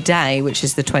on today, which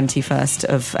is the 21st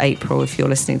of April. If you're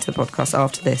listening to the podcast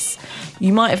after this,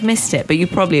 you might have missed it, but you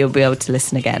probably will be able to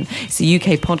listen again. It's a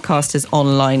UK Podcasters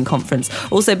Online Conference.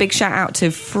 Also, big shout out to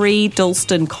Free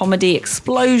Dalston Comedy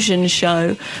Explosion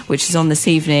Show, which is on this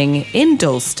evening in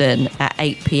Dalston at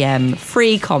 8 p.m.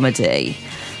 Free comedy.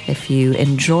 If you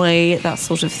enjoy that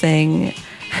sort of thing,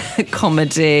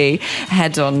 comedy,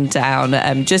 head on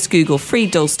down. Just Google Free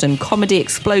Dalston Comedy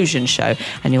Explosion Show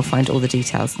and you'll find all the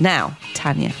details. Now,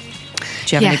 Tanya,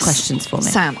 do you have any questions for me?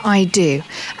 Sam, I do.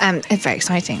 It's very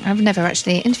exciting. I've never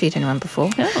actually interviewed anyone before.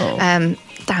 Oh.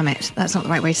 Damn it. That's not the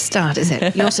right way to start, is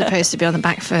it? You're supposed to be on the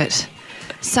back foot.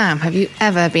 Sam, have you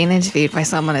ever been interviewed by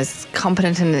someone as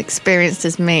competent and experienced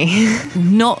as me?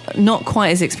 Not quite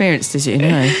as experienced as you,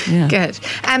 no. Yeah.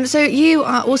 Good. So you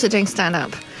are also doing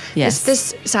stand-up. Yes.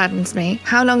 This saddens me.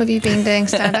 How long have you been doing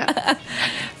stand-up?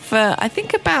 For, I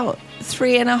think, about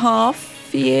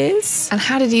 3.5 years. And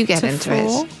how did you get into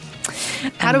it?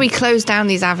 How do we close down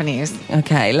these avenues?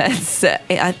 Okay, let's.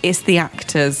 It's the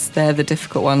actors; they're the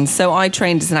difficult ones. So I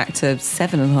trained as an actor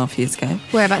 7.5 years ago.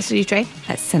 Whereabouts did you train?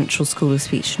 At Central School of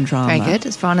Speech and Drama. Very good.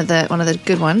 It's one of the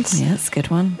good ones. Yeah, it's a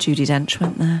good one. Judi Dench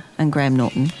went there, and Graham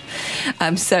Norton.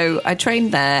 So I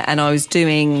trained there, and I was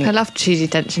doing. I love Judi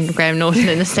Dench and Graham Norton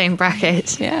in the same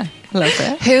bracket. Yeah, love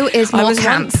it. Who is more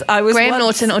camp? Graham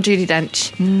Norton or Judi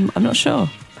Dench? I'm not sure.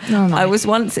 No, I was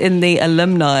once in the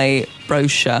alumni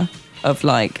brochure of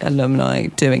like alumni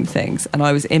doing things, and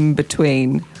I was in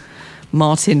between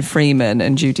Martin Freeman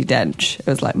and Judi Dench. It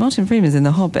was like Martin Freeman's in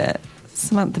The Hobbit,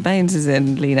 Samantha Baines is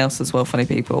in Lee Nelson's Well Funny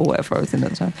People, or whatever I was in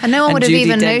at the time. And no one would have Judi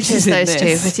even Dench noticed those two,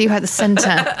 because you had the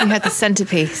centre. You had the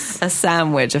centrepiece. A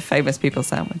sandwich, a famous people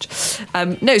sandwich.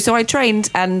 No, so I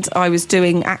trained and I was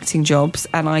doing acting jobs,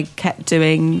 and I kept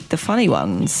doing the funny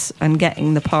ones and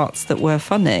getting the parts that were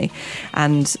funny,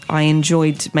 and I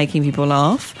enjoyed making people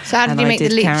laugh. So how did you make the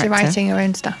leap to writing your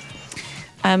own stuff?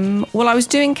 Well, I was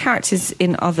doing characters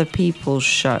in other people's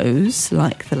shows,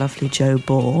 like the lovely Joe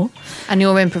Bohr. And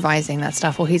you're improvising that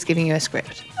stuff, or he's giving you a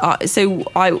script?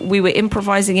 We were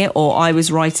improvising it, or I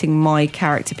was writing my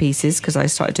character pieces, because I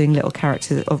started doing little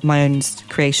characters of my own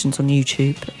creations on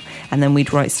YouTube, and then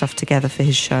we'd write stuff together for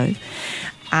his show.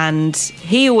 And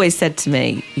he always said to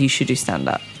me, you should do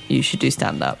stand-up. You should do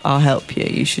stand-up. I'll help you.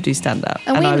 You should do stand-up.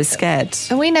 And I was scared.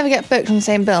 And we never get booked on the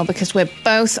same bill because we're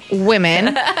both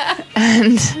women.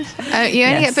 And you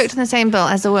only get booked on the same bill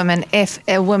as a woman if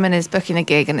a woman is booking a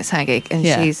gig and it's her gig and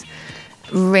she's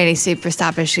really super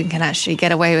established and can actually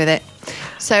get away with it.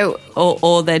 So,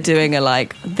 or they're doing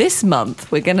this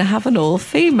month we're going to have an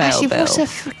all-female bill. What a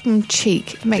freaking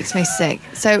cheek. It makes me sick.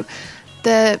 So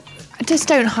just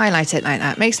don't highlight it like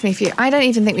that. It makes me feel. I don't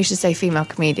even think we should say female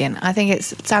comedian. I think it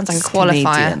sounds like a qualifier.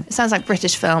 Comedian. It sounds like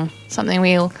British film, something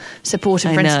we all support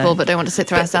in principle, but don't want to sit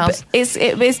through ourselves. But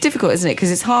it's difficult, isn't it? Because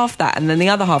it's half that, and then the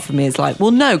other half of me is like, well,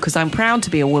 no, because I'm proud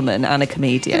to be a woman and a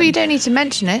comedian. But you don't need to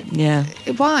mention it. Yeah.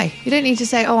 Why? You don't need to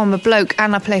say, oh, I'm a bloke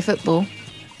and I play football.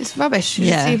 It's rubbish.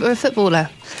 You're a footballer.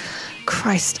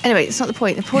 Christ. Anyway, it's not the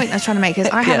point. The point I was trying to make is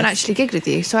I haven't actually gigged with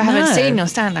you, so I haven't seen your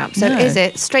stand-up. So is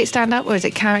it straight stand-up or is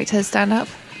it character stand-up?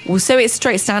 Well, so it's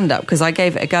straight stand-up because I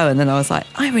gave it a go and then I was like,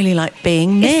 I really like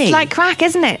being me. It's like crack,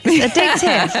 isn't it? It's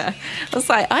addictive. I was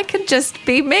like, I can just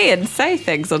be me and say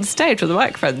things on stage with a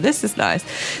microphone. This is nice.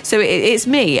 So it's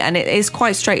me, and it is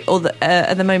quite straight.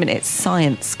 At the moment, it's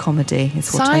science comedy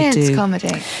is what I do. Science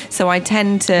comedy. So I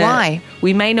tend to... Why?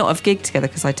 We may not have gigged together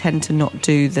because I tend to not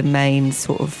do the main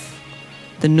sort of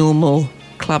the normal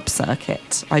club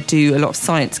circuit. I do a lot of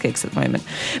science gigs at the moment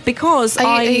because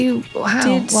Why?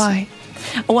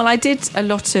 Well, I did a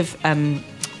lot of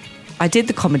I did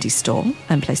the Comedy Store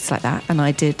and places like that, and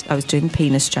I was doing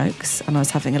penis jokes and I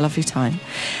was having a lovely time.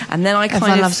 And then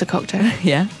Everyone loves a cocktail.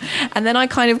 Yeah. And then I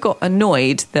kind of got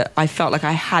annoyed that I felt like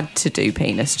I had to do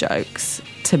penis jokes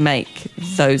to make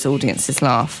those audiences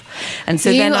laugh. And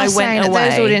so then I went away.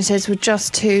 Those audiences were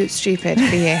just too stupid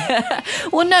for you.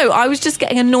 Well, no, I was just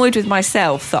getting annoyed with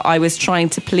myself that I was trying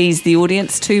to please the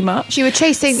audience too much. You were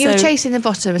chasing the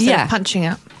bottom instead of punching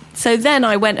up. So then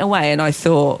I went away and I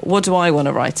thought, what do I want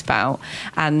to write about?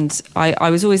 And I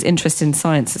was always interested in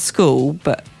science at school,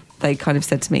 but they kind of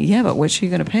said to me, yeah, but which are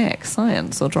you going to pick,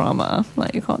 science or drama?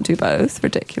 Like, you can't do both,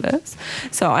 ridiculous.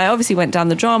 So I obviously went down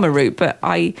the drama route, but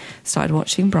I started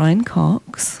watching Brian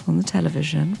Cox on the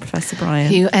television, Professor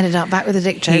Brian. You ended up back with the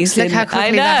dick jokes. Look how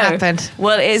quickly that happened.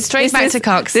 Well, it's straight back to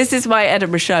Cox. This is my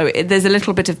Edinburgh show. There's a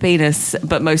little bit of penis,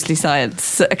 but mostly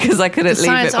science, because I couldn't leave it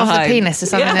behind. The science of the penis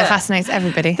is something that fascinates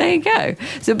everybody. There you go.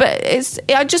 So, but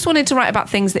I just wanted to write about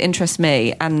things that interest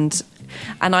me, and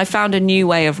I found a new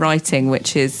way of writing,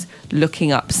 which is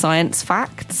looking up science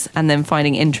facts and then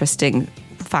finding interesting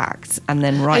facts and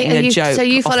then writing a joke. So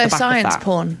you off follow the back science of that.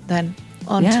 porn then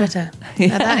on Twitter? Yeah.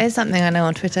 Now, that is something I know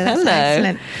on Twitter. That's Hello.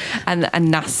 excellent.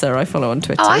 And NASA I follow on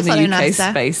Twitter, I the follow UK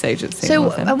NASA. Space Agency.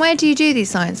 So, and where do you do these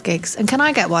science gigs? And can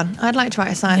I get one? I'd like to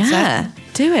write a science set.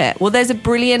 Do it. Well, there's a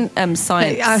brilliant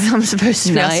science... I'm supposed to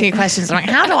be night. asking you questions like,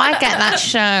 how do I get that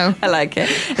show? I like it.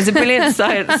 There's a brilliant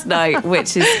science night,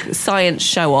 which is science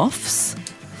show-offs,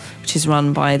 which is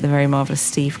run by the very marvellous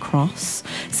Steve Cross.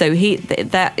 So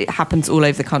that happens all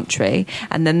over the country.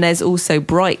 And then there's also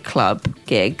Bright Club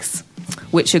gigs,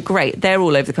 which are great. They're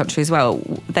all over the country as well.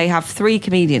 They have 3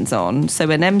 comedians on. So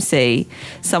an MC,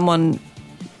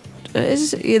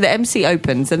 the MC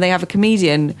opens and they have a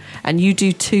comedian and you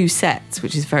do 2 sets,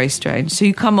 which is very strange. So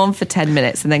you come on for 10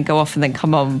 minutes and then go off and then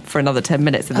come on for another 10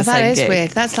 minutes in the same That is gig.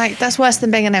 weird. That's worse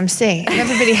than being an MC.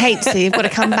 Everybody hates you. You've got to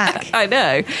come back. I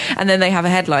know. And then they have a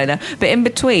headliner. But in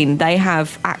between, they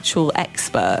have actual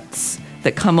experts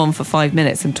that come on for 5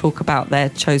 minutes and talk about their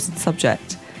chosen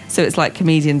subject. So it's like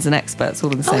comedians and experts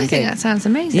all in the same I gig. think that sounds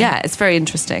amazing. Yeah, it's very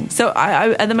interesting. So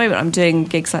I at the moment, I'm doing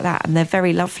gigs like that and they're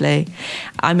very lovely.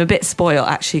 I'm a bit spoiled,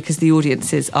 actually, because the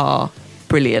audiences are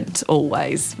brilliant,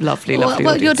 always. Lovely Well,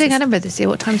 audiences. you're doing Edinburgh this year.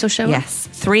 What time's your show? Yes,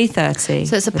 3:30.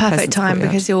 So it's a the perfect Pleasance time Courtyard.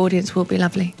 because your audience will be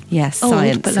lovely. Yes, Old,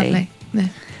 sciencey. but lovely. Yeah.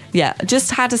 Yeah,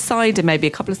 just had a cider, maybe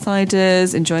a couple of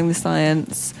ciders, enjoying the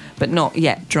science, but not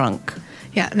yet drunk.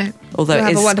 Yeah, no. Although You'll it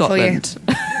have is a wonderful year.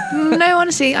 Scotland. No,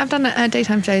 honestly, I've done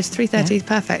daytime shows. 3:30 is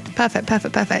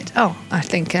perfect. Oh, I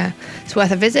think it's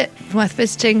worth a visit, worth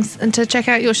visiting, and to check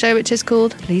out your show, which is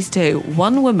called... Please do.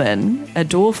 1 woman, a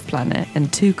dwarf planet,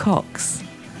 and 2 cocks.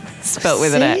 Spelt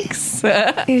with an X.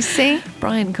 You see?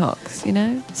 Brian Cox, you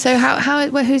know? So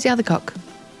who's the other cock?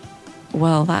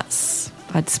 Well,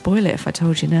 I'd spoil it if I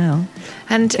told you now.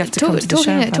 And You have to come to the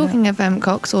show and find talking of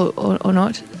cocks or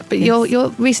not, but you're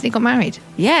recently got married,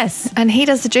 Yes. and he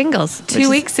does the jingles. 2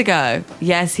 weeks ago.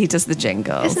 Yes, he does the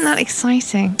jingles. Isn't that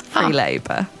exciting? Free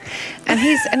labour.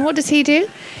 And what does he do?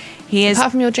 He is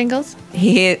Apart from your jingles?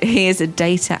 he is a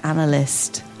data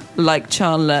analyst, like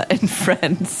Chandler in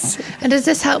Friends. And does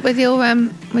this help with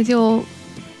your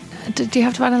do you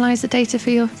have to analyse the data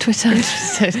for your Twitter?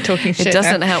 Talking shit. It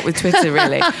doesn't help with Twitter,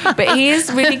 really. But he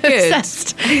is really good.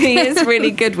 Obsessed. He is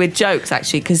really good with jokes,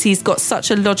 actually, because he's got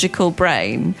such a logical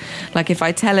brain. Like, if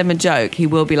I tell him a joke, he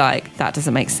will be like, that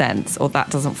doesn't make sense, or that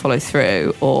doesn't follow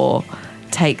through, or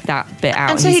take that bit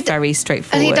out. And so he's very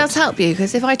straightforward. And he does help you,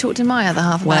 because if I talk to my other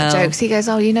half about jokes, he goes,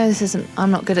 I'm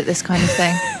not good at this kind of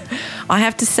thing. I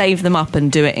have to save them up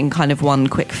and do it in kind of one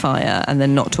quick fire and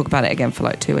then not talk about it again for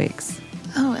like 2 weeks.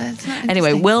 Oh, that's not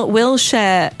Anyway, interesting. we'll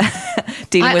share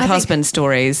dealing I with think husband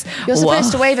stories. You're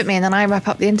supposed to wave at me and then I wrap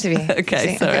up the interview.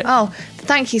 Okay, sorry. Oh,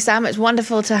 thank you, Sam. It's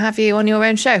wonderful to have you on your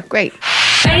own show. Great.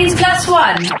 Baines Plus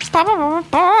One.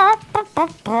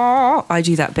 I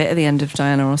do that bit at the end of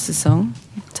Diana Ross's song,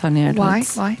 Tanya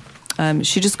Edwards. Why?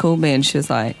 She just called me and she was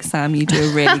like, Sam, you do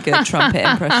a really good trumpet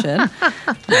impression. And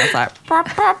I was like,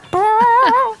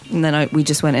 and then we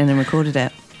just went in and recorded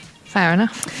it. Fair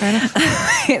enough.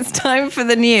 It's time for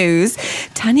the news.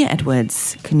 Tanya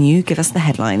Edwards, can you give us the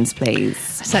headlines,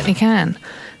 please? I certainly can.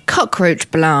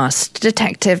 Cockroach blast.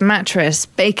 Detective mattress.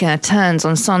 Baker turns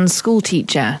on son's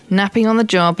schoolteacher. Napping on the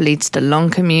job leads to long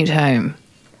commute home.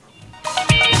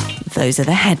 Those are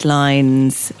the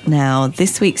headlines. Now,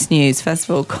 this week's news, first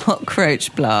of all,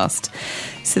 cockroach blast.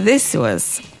 So this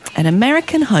was an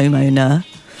American homeowner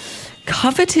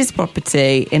covered his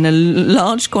property in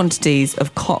large quantities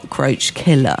of cockroach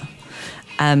killer.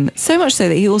 So much so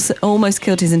that he also almost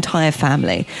killed his entire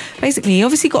family. Basically, he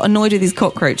obviously got annoyed with these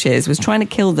cockroaches, was trying to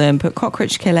kill them, put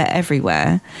cockroach killer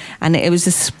everywhere, and it was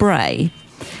a spray.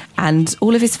 And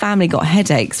all of his family got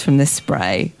headaches from this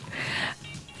spray.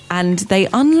 And they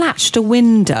unlatched a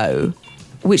window,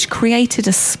 which created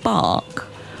a spark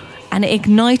and it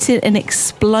ignited an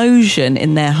explosion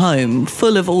in their home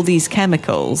full of all these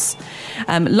chemicals.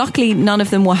 Luckily, none of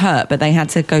them were hurt, but they had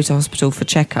to go to hospital for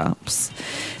checkups.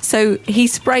 So he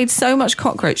sprayed so much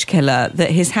cockroach killer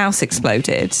that his house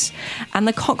exploded, and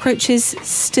the cockroaches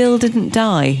still didn't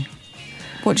die.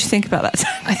 What do you think about that?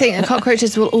 I think the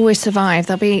cockroaches will always survive.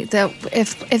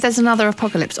 If there's another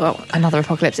apocalypse,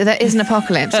 if there is an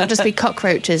apocalypse, it'll just be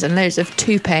cockroaches and loads of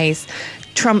toupees,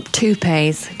 Trump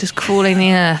toupees, just crawling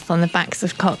the earth on the backs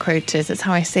of cockroaches. That's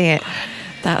how I see it.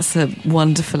 That's a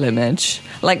wonderful image.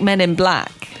 Like Men in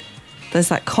Black. There's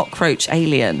that cockroach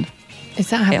alien. Is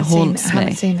that? I haven't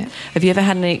seen it. Have you ever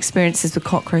had any experiences with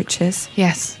cockroaches?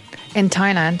 Yes. In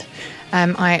Thailand,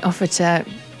 I offered to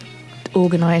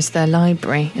organise the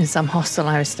library in some hostel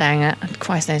I was staying at. And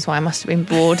Christ knows why, I must have been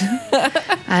bored.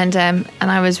 and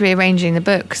I was rearranging the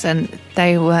books, and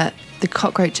the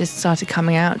cockroaches started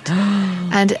coming out.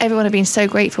 And everyone had been so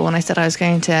grateful when I said I was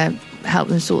going to help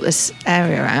them sort this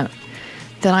area out,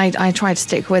 that I tried to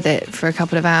stick with it for a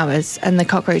couple of hours, and the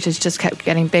cockroaches just kept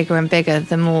getting bigger and bigger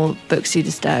the more books you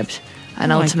disturbed.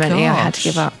 And ultimately I had to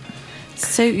give up.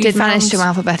 So you manage to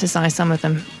alphabetise some of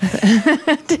them.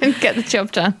 Didn't get the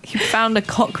job done. You found a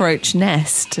cockroach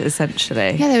nest,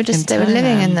 essentially. Yeah, they were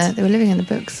living in the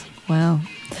books. Wow.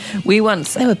 They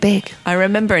were big. I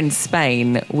remember in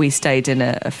Spain, we stayed in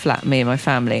a flat, me and my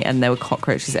family, and there were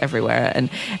cockroaches everywhere.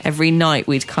 And every night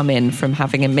we'd come in from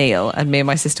having a meal, and me and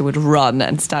my sister would run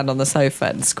and stand on the sofa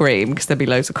and scream because there'd be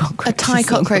loads of cockroaches. A Thai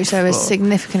cockroach, though, is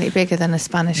significantly bigger than a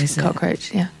Spanish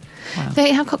cockroach. Yeah. Wow.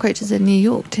 They have cockroaches in New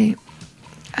York too,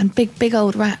 and big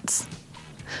old rats.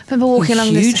 I remember walking along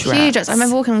huge rats. I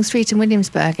remember walking along the street in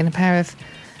Williamsburg in a pair of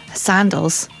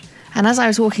sandals, and as I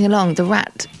was walking along, the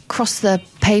rat crossed the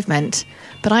pavement,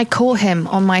 but I caught him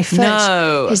on my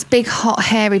foot, his big hot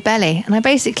hairy belly, and I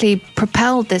basically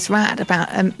propelled this rat about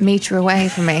a metre away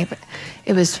from me. But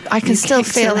I can still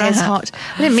feel his hot,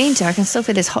 I didn't mean to, I can still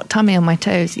feel his hot tummy on my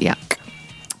toes. Yuck.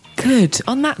 Good.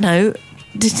 On that note,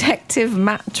 Detective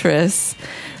Mattress.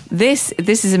 This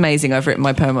is amazing. I've written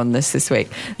my poem on this week.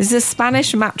 This is a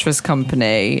Spanish mattress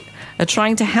company are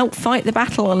trying to help fight the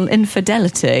battle on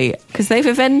infidelity because they've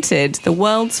invented the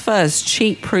world's first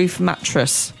cheat-proof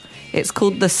mattress. It's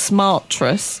called the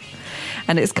Smartress,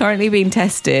 and it's currently being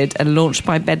tested and launched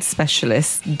by bed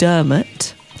specialist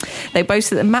Dermot. They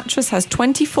boast that the mattress has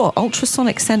 24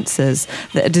 ultrasonic sensors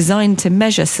that are designed to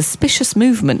measure suspicious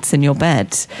movements in your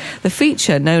bed. The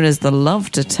feature, known as the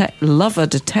Lover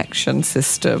Detection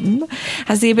System,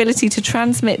 has the ability to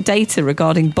transmit data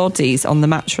regarding bodies on the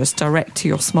mattress direct to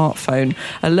your smartphone,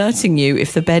 alerting you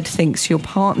if the bed thinks your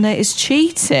partner is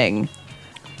cheating.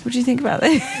 What do you think about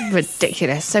this?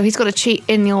 Ridiculous. So he's got to cheat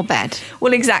in your bed?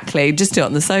 Well, exactly. Just do it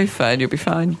on the sofa and you'll be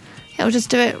fine. Or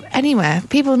just do it anywhere.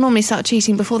 People normally start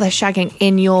cheating before they're shagging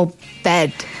in your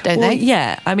bed, don't they?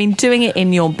 Yeah, I mean, doing it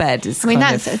in your bed is to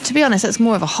be honest, that's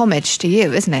more of a homage to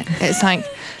you, isn't it? It's like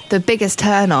the biggest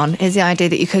turn on is the idea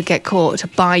that you could get caught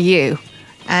by you.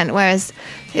 And whereas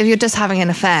if you're just having an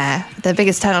affair, the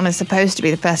biggest turn on is supposed to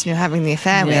be the person you're having the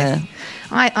affair with.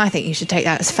 I think you should take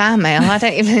that as fan mail. I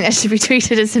don't even think that should be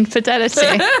treated as infidelity.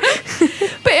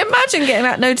 But imagine getting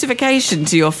that notification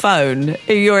to your phone.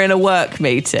 You're in a work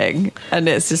meeting and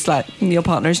it's just like, your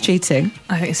partner is cheating.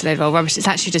 I think it's a load of old rubbish. It's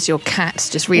actually just your cat's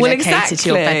just relocated to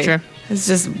your bedroom. It's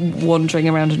just wandering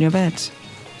around in your bed.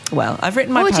 Well, I've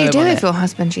written my poem on it. What would you do if your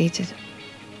husband cheated?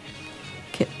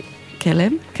 Kill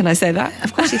him? Can I say that?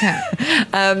 Of course you can.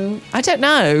 I don't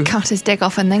know. Cut his dick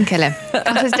off and then kill him.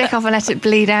 Cut his dick off and let it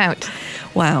bleed out.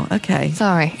 Wow, okay.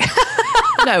 Sorry.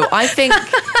 No, I think...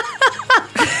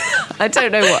 I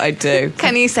don't know what I'd do.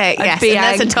 Can you say it? I'd yes, be and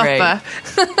angry. There's a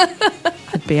topper.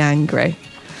 I'd be angry.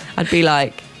 I'd be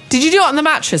like, did you do it on the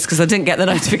mattress? Because I didn't get the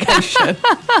notification.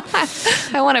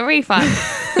 I want a refund.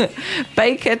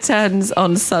 Baker turns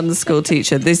on son's school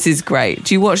teacher. This is great.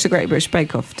 Do you watch the Great British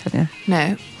Bake Off, Tanya?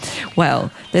 No.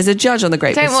 Well, there's a judge on the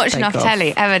Great British Bake Off. Don't watch enough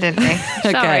telly, evidently.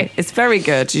 Sorry. Okay, it's very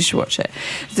good. You should watch it.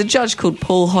 There's a judge called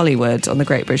Paul Hollywood on the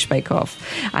Great British Bake Off,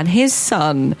 and his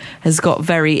son has got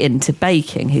very into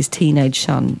baking, his teenage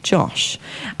son, Josh.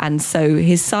 And so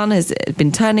his son has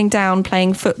been turning down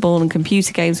playing football and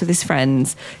computer games with his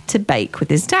friends to bake with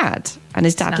his dad. And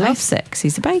his dad loves it because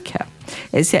he's a baker.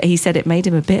 He said it made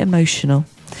him a bit emotional.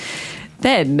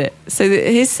 Then, so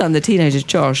his son, the teenager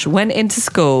Josh, went into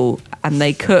school and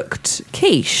they cooked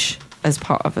quiche as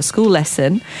part of a school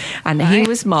lesson, and he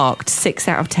was marked 6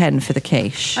 out of 10 for the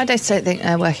quiche. I just don't think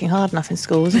they're working hard enough in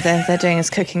schools if they're doing is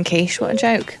cooking quiche. What a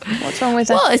joke. What's wrong with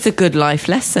that? Well, it's a good life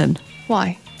lesson.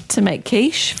 Why? To make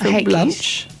quiche for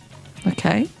lunch. Quiche.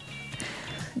 Okay.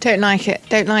 Don't like it.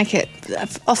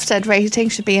 Ofsted rating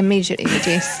should be immediately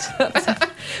reduced.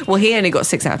 Well, he only got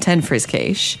 6 out of 10 for his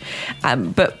quiche.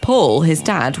 But Paul, his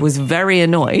dad, was very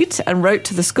annoyed and wrote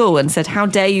to the school and said, "How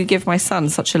dare you give my son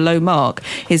such a low mark?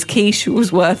 His quiche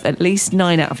was worth at least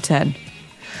 9 out of 10.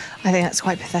 I think that's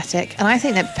quite pathetic. And I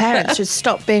think that parents should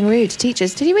stop being rude to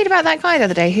teachers. Did you read about that guy the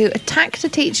other day who attacked a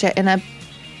teacher in a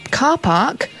car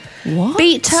park, What?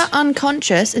 beat her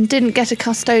unconscious and didn't get a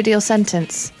custodial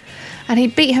sentence? And he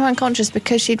beat her unconscious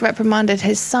because she'd reprimanded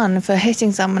his son for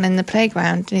hitting someone in the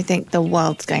playground. And you think the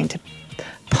world's going to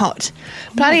pot.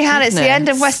 Bloody hell, it's the end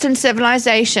of Western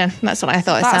civilization. That's what I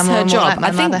thought. That's her job.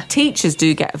 Like I think teachers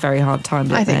do get a very hard time,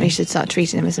 don't I think they? we should start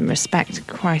treating them with some respect.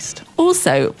 Christ.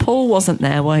 Also, Paul wasn't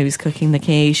there while he was cooking the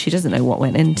quiche. He doesn't know what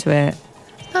went into it.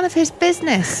 None of his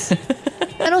business.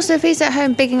 And also, if he's at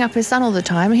home bigging up his son all the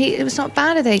time, it was not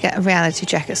bad if they get a reality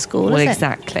check at school, Well, is it?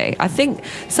 exactly. I think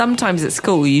sometimes at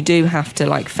school you do have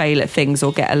to fail at things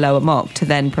or get a lower mark to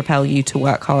then propel you to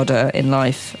work harder in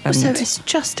life. And So it's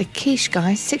just a quiche,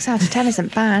 guys. 6 out of 10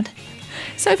 isn't bad.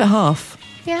 it's over half.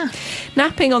 Yeah.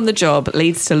 Napping on the job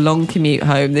leads to long commute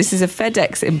home. This is a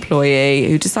FedEx employee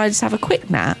who decided to have a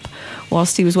quick nap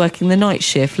whilst he was working the night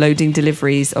shift loading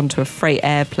deliveries onto a freight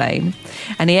airplane.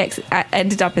 And he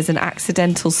ended up as an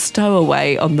accidental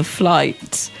stowaway on the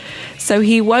flight. So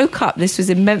he woke up, this was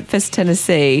in Memphis,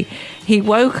 Tennessee. He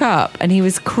woke up and he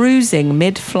was cruising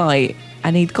mid-flight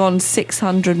and he'd gone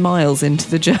 600 miles into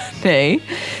the journey.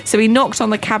 So he knocked on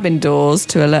the cabin doors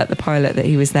to alert the pilot that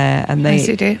he was there, and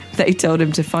they told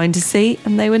him to find a seat,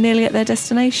 and they were nearly at their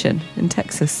destination in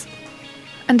Texas.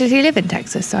 And did he live in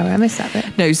Texas? Sorry, I missed that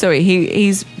bit. No, sorry,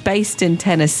 he's based in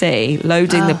Tennessee,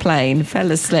 loading the plane,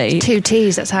 fell asleep. 2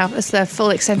 T's, that's the full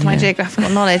extent of my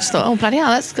geographical knowledge. Thought, oh, bloody hell,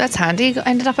 that's handy.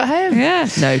 Ended up at home. Yeah,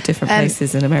 no, different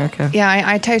places in America. Yeah,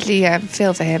 I totally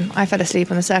feel for him. I fell asleep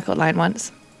on the Circle Line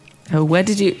once. Oh, where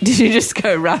did you just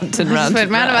go round and round? I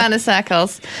went round and round in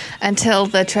circles until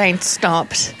the train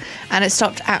stopped, and it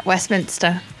stopped at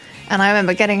Westminster. And I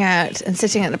remember getting out and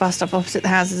sitting at the bus stop opposite the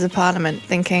Houses of Parliament,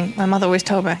 thinking, my mother always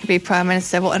told me I could be Prime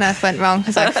Minister. What on earth went wrong?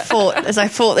 As I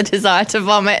fought the desire to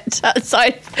vomit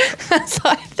outside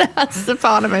the Houses of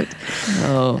Parliament.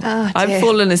 Oh, I've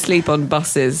fallen asleep on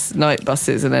buses, night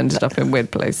buses, and ended up in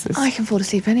weird places. I can fall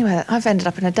asleep anywhere. I've ended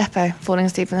up in a depot falling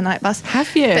asleep in the night bus.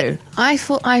 Have you?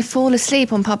 But I fall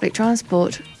asleep on public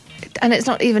transport. And it's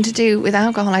not even to do with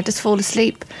alcohol. I just fall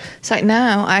asleep. It's like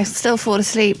now I still fall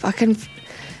asleep.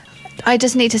 I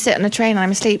just need to sit on a train and I'm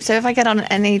asleep. So if I get on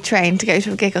any train to go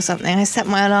to a gig or something, I set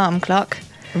my alarm clock.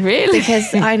 Really?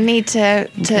 Because I need to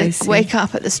wake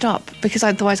up at the stop, because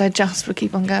otherwise I just would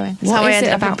keep on going. That's what is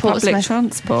it about public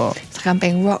transport? It's like I'm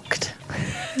being rocked.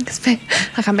 It's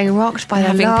like I'm being rocked by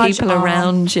having the large people arm.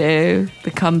 around you,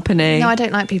 the company. No, I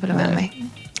don't like people around me.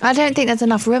 I don't think there's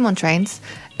enough room on trains,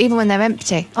 even when they're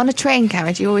empty. On a train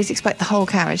carriage, you always expect the whole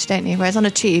carriage, don't you? Whereas on a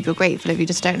tube, you're grateful if you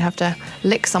just don't have to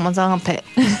lick someone's armpit.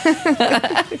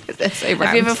 They're so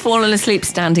Have you ever fallen asleep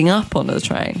standing up on a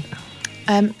train?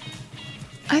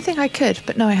 I think I could,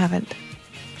 but no, I haven't.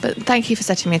 But thank you for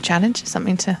setting me a challenge,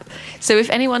 something to... So if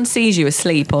anyone sees you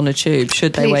asleep on a tube,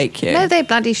 should they wake you? No, they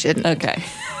bloody shouldn't. Okay,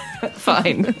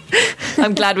 fine.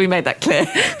 I'm glad we made that clear.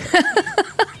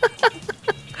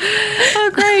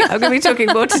 Oh, great. I'm going to be talking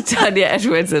more to Tanya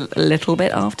Edwards a little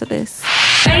bit after this.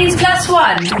 Baines Plus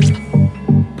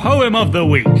One. Poem of the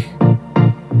week.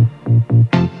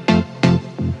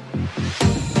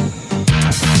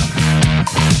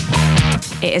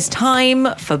 It is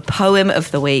time for Poem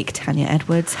of the Week. Tanya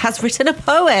Edwards has written a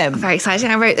poem. Very exciting.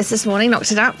 I wrote this morning,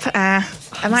 knocked it up.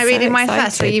 Am I reading mine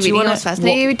first, or are you reading yours first?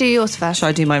 No, you do yours first. Shall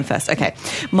I do mine first? Okay.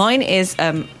 Mine is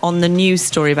on the news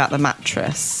story about the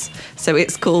mattress. So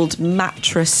it's called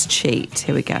Mattress Cheat.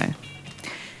 Here we go.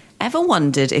 Ever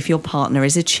wondered if your partner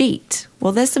is a cheat?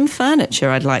 Well, there's some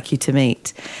furniture I'd like you to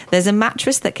meet. There's a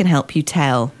mattress that can help you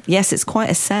tell. Yes, it's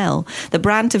quite a sell. The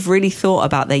brand have really thought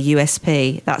about their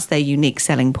USP. That's their unique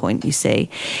selling point, you see.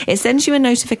 It sends you a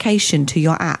notification to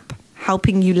your app,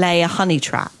 helping you lay a honey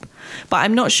trap. But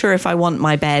I'm not sure if I want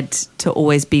my bed to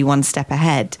always be one step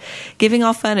ahead. Giving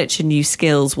our furniture new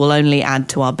skills will only add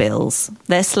to our bills.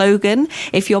 Their slogan,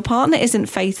 if your partner isn't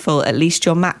faithful, at least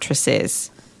your mattress is.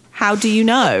 How do you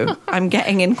know? I'm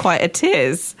getting in quite a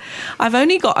tears. I've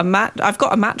got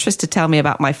a mattress to tell me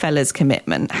about my fella's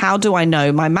commitment. How do I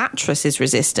know my mattress is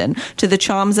resistant to the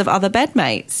charms of other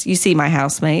bedmates? You see, my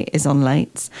housemate is on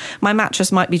late. My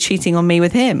mattress might be cheating on me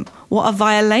with him. What a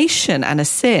violation and a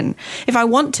sin. If I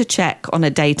want to check on a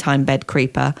daytime bed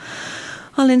creeper,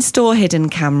 I'll install hidden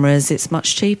cameras. It's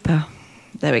much cheaper.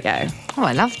 There we go. Oh,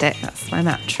 I loved it. That's my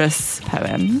mattress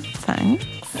poem. Thanks.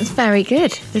 It's very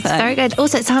good. It's very good.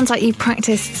 Also, it sounds like you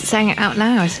practiced saying it out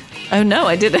loud. Oh, no,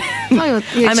 I didn't. Oh,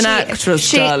 I'm an actress,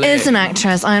 she darling. She is an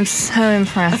actress. I'm so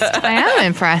impressed. I am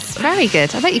impressed. Very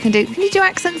good. I bet you can do... Can you do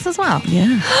accents as well?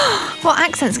 Yeah. What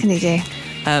accents can you do?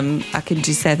 I can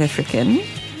do South African.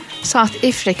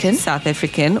 South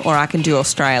African, or I can do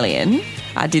Australian.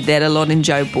 I did that a lot in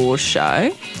Joe Bore's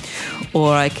show.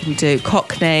 Or I can do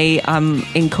Cockney. I'm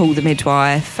in Call the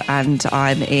Midwife, and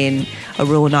I'm in A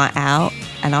Raw Night Out,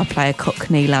 and I play a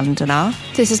Cockney Londoner.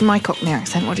 This is my Cockney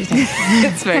accent. What do you think?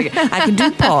 It's very good. I can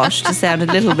do posh to sound a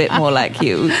little bit more like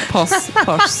you. Posh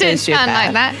sociopath. Sound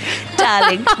like that.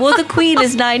 Darling, well, the Queen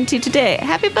is 90 today.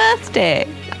 Happy birthday.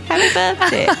 Happy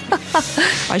birthday.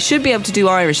 I should be able to do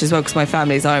Irish as well because my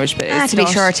family is Irish, but it's to be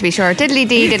sure. Diddly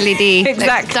dee, diddly dee.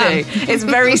 Exactly. It's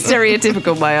very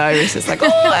stereotypical, my Irish. It's like,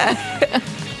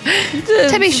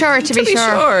 to be sure.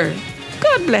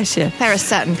 God bless you. There are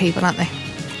certain people, aren't they?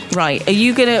 Right. Are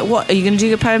you gonna do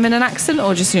your poem in an accent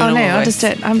or just your normal voice? I'll just do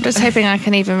it. I'm just hoping I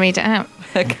can even read it out.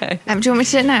 Okay. Do you want me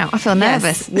to do it now? I feel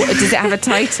nervous. Does it have a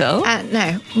title?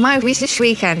 No. My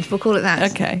weekend. We'll call it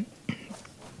that. Okay.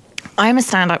 I'm a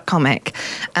stand-up comic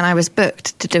and I was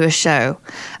booked to do a show.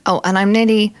 Oh, and I'm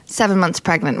nearly 7 months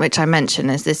pregnant, which I mention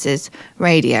as this is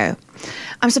radio.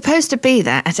 I'm supposed to be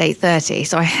there at 8:30,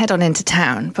 so I head on into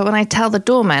town. But when I tell the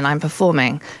doorman I'm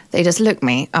performing, they just look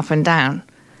me up and down.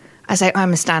 I say,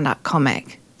 I'm a stand-up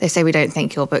comic. They say, we don't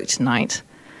think you're booked tonight.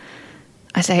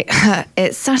 I say,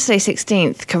 it's Saturday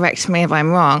 16th, correct me if I'm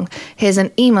wrong. Here's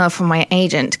an email from my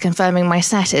agent confirming my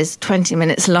set is 20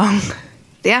 minutes long.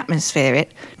 The atmosphere,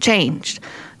 it changed.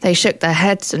 They shook their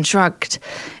heads and shrugged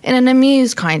in an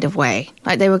amused kind of way,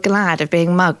 like they were glad of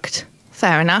being mugged.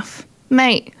 Fair enough.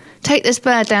 Mate, take this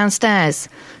bird downstairs.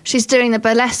 She's doing the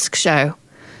burlesque show.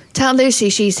 Tell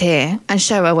Lucy she's here and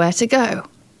show her where to go.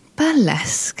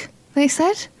 Burlesque, they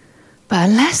said.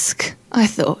 Burlesque, I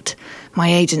thought.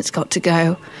 My agent's got to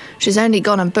go. She's only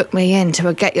gone and booked me in to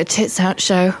a Get Your Tits Out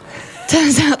show.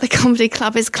 Turns out the comedy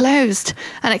club is closed,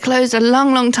 and it closed a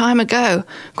long, long time ago.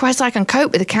 Christ, I can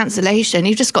cope with the cancellation.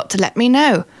 You've just got to let me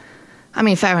know. I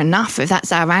mean, fair enough if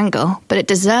that's our angle, but it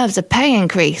deserves a pay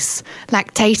increase.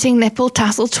 Lactating nipple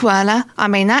tassel twirler. I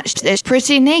mean, that's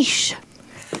pretty niche.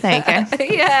 There you go.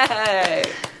 Yay!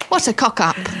 What a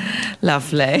cock-up.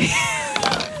 Lovely.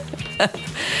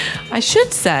 I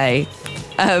should say...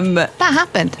 that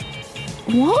happened.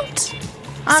 What?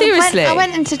 Seriously? I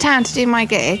went into town to do my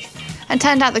gig, and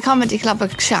turned out the comedy club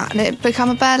was shut, and it had become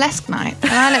a burlesque night.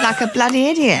 And I looked like a bloody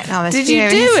idiot. I was Did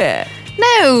furious. you do it?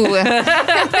 No.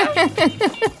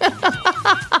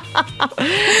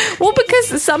 Well,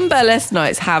 because some burlesque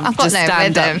nights have just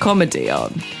stand-up comedy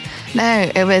on.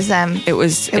 No, it was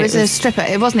a stripper.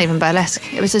 It wasn't even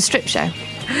burlesque. It was a strip show.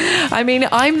 I mean,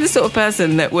 I'm the sort of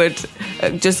person that would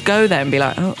just go there and be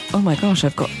like, oh my gosh,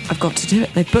 I've got to do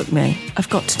it. They've booked me. I've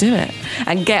got to do it.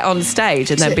 And get on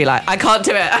stage and then be like, I can't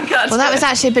do it. Well, that was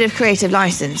actually a bit of creative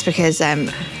license because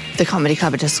the comedy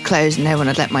club had just closed and no one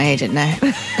had let my agent know.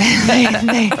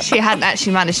 She hadn't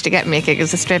actually managed to get me a gig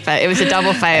as a stripper. It was a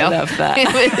double fail. I love that.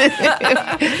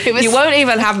 It was, you won't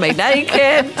even have me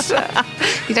naked.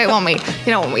 You don't want me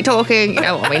talking. You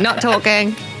don't want me not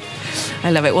talking.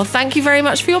 I love it. Well, thank you very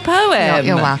much for your poem.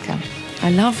 You're welcome.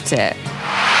 I loved it.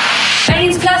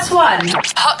 Baines Plus One,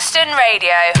 Hoxton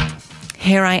Radio.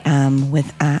 Here I am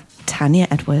with @Tanya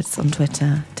Edwards on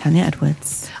Twitter. Tanya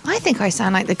Edwards. I think I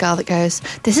sound like the girl that goes,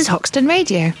 this is Hoxton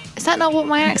Radio. Is that not what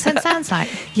my accent sounds like?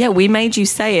 Yeah, we made you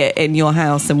say it in your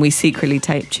house and we secretly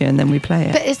taped you and then we play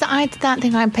it. But I don't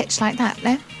think I'm pitched like that,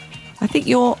 no? I think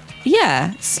you're,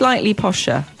 slightly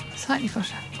posher. Slightly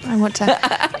posher.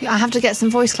 I have to get some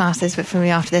voice classes from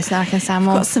you after this, now I can sound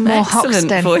more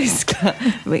Hoxton. Voice.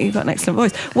 You've got an excellent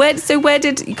voice.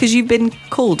 Because you've been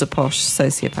called a posh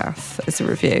sociopath as a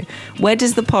review. Where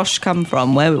does the posh come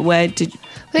from? Where did?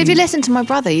 Well, if you listen to my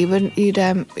brother, you'd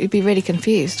be really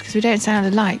confused because we don't sound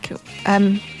alike.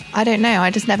 I don't know. I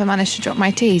just never managed to drop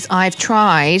my T's. I've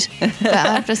tried, but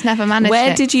I've just never managed.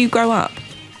 Where did you grow up?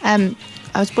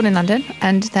 I was born in London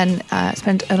and then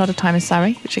spent a lot of time in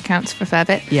Surrey, which accounts for a fair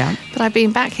bit. Yeah. But I've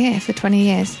been back here for 20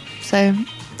 years, so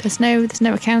there's no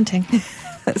accounting.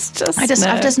 I'm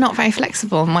just not very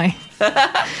flexible. My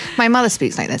mother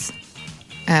speaks like this.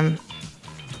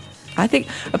 I think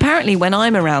apparently when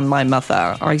I'm around my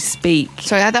mother, I speak.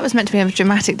 Sorry, that was meant to be a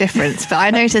dramatic difference, but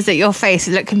I noticed that your face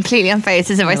looked completely unfazed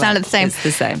as if I sounded the same. It's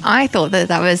the same. I thought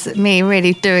that was me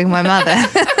really doing my mother.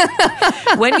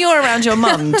 When you're around your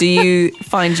mum, do you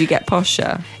find you get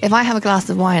posher? If I have a glass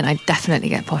of wine, I definitely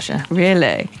get posher.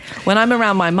 Really? When I'm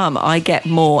around my mum, I get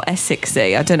more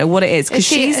Essexy. I don't know what it is, because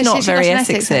she's not very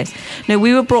Essexy. No,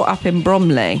 we were brought up in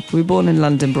Bromley. We were born in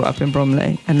London, brought up in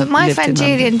Bromley. But my friend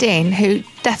Julian Dean, who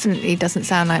definitely doesn't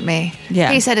sound like me,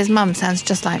 he said his mum sounds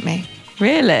just like me.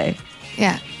 Really?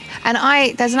 Yeah. And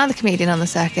there's another comedian on the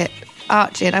circuit,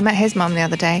 Archie, and I met his mum the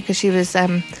other day because she was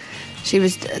the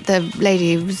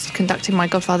lady who was conducting my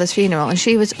godfather's funeral, and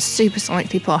she was super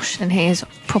sonically posh, and he is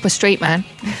proper street man.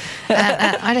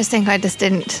 I just think I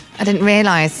didn't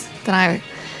realise that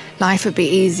life would be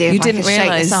easier. You if didn't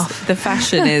realise the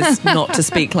fashion is not to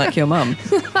speak like your mum.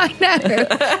 I know.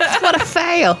 What a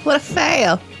fail! What a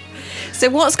fail! So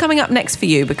what's coming up next for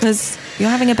you? Because you're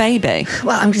having a baby.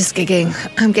 Well, I'm just gigging.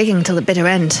 I'm gigging until the bitter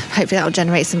end. Hopefully that'll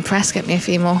generate some press, get me a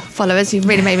few more followers. You've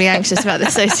really made me anxious about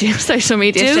this social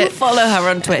media shit. shit. Follow her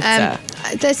on Twitter.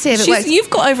 Let's see if it works.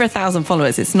 You've got over 1,000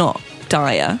 followers. It's not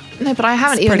dire. No, but I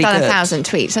haven't even done 1,000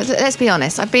 tweets. Let's be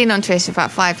honest. I've been on Twitter for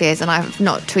about 5 years and I've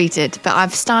not tweeted, but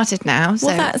I've started now. So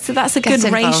that's a good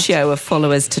ratio of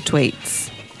followers to tweets.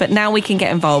 But now we can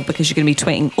get involved because you're going to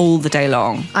be tweeting all the day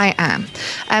long. I am.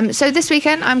 So this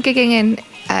weekend I'm gigging in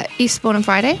Eastbourne on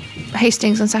Friday,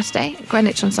 Hastings on Saturday,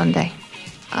 Greenwich on Sunday.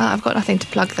 I've got nothing to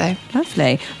plug though.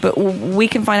 Lovely. But we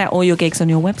can find out all your gigs on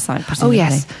your website, presumably. Oh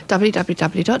yes,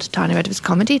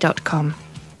 www.tanyaedwardscomedy.com.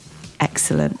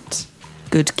 Excellent.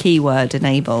 Good keyword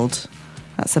enabled.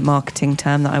 That's a marketing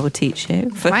term that I will teach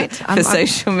you for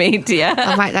social media.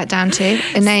 I'll write that down too.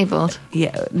 Enabled.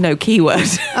 Yeah, no, keyword.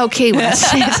 Oh, keyword.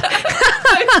 Shit.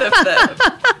 Both of them.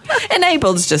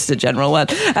 Enabled's just a general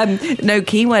word. No,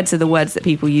 keywords are the words that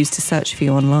people use to search for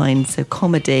you online. So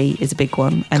comedy is a big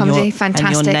one. And comedy,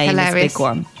 fantastic, and your name hilarious. Is a big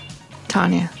one.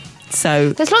 Tanya.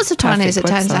 So there's lots of Tanyas, it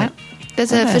turns out.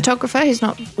 There's a photographer who's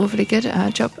not awfully good at her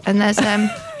job, and there's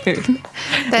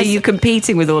Are you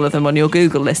competing with all of them on your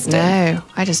Google listing? No,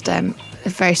 I just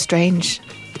it's very strange,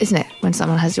 isn't it, when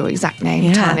someone has your exact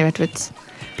name, Tanya Edwards.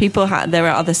 There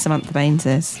are other Samantha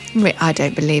Baineses. I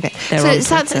don't believe it.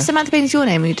 Samantha Baine's your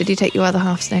name, or did you take your other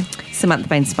half's name? Samantha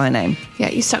Baine's my name. Yeah,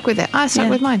 you stuck with it. I stuck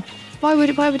with mine. Why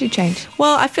would you change?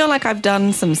 Well, I feel like I've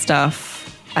done some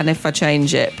stuff, and if I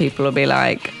change it, people will be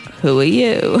like, who are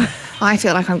you? I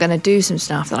feel like I'm going to do some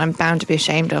stuff that I'm bound to be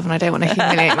ashamed of, and I don't want to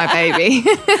humiliate my baby.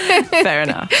 Fair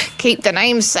enough. Keep the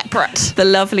names separate. The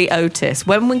lovely Otis.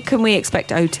 When can we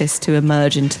expect Otis to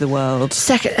emerge into the world?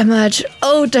 Second emerge.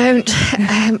 Oh, don't.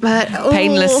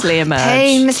 Painlessly emerge.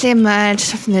 Painlessly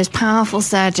emerge from those powerful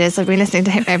surges. I've been listening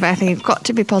to hypnobirthing. You've got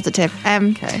to be positive.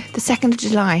 Okay. The 2nd of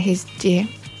July, he's due.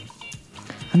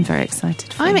 I'm very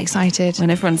excited. I'm excited. When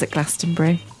everyone's at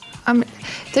Glastonbury.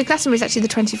 The Glastonbury is actually the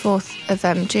 24th of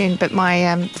June, but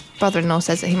my brother-in-law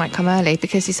says that he might come early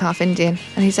because he's half Indian,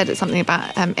 and he said it's something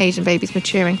about Asian babies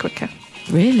maturing quicker.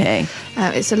 Really?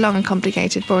 It's a long and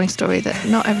complicated, boring story that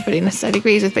not everybody necessarily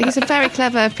agrees with, but he's a very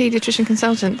clever paediatrician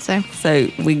consultant. So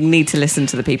we need to listen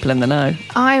to the people in the know.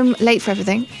 I'm late for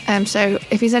everything, so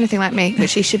if he's anything like me,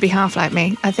 which he should be half like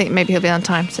me, I think maybe he'll be on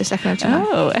time, so 2nd of July.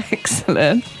 Oh,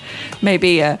 excellent.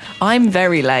 Maybe I'm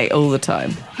very late all the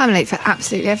time. I'm late for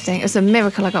absolutely everything. It was a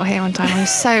miracle I got here on time. I'm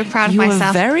so proud of myself. You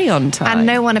were very on time. And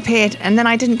no one appeared. And then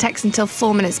I didn't text until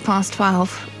 4 minutes past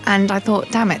 12. And I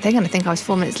thought, damn it, they're going to think I was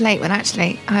 4 minutes late, when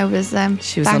actually I was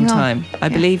She was on time. I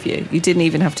believe you. You didn't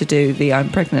even have to do the I'm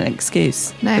pregnant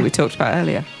excuse that we talked about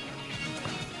earlier.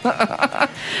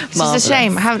 It's a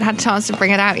shame. I haven't had a chance to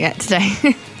bring it out yet today.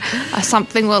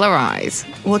 Something will arise.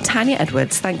 Well, Tanya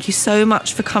Edwards, thank you so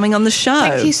much for coming on the show.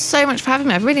 Thank you so much for having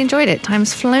me. I've really enjoyed it.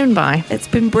 Time's flown by. It's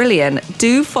been brilliant.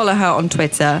 Do follow her on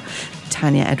Twitter,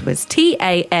 Tanya Edwards,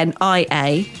 Tania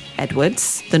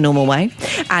Edwards, the normal way.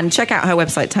 And check out her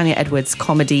website,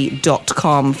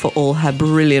 tanyaedwardscomedy.com, for all her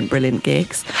brilliant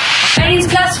gigs. Baines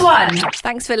Plus One.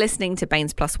 Thanks for listening to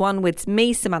Baines Plus One with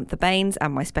me, Samantha Baines,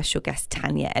 and my special guest,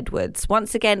 Tanya Edwards.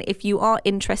 Once again, if you are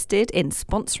interested in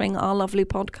sponsoring our lovely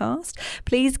podcast,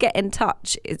 please get in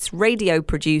touch. It's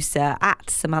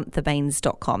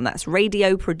radioproducer@samanthabaines.com. That's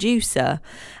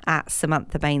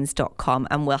radioproducer@samanthabaines.com,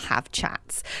 and we'll have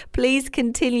chats. Please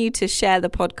continue to share the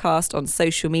podcast on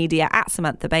social media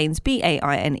 @Samantha Baines,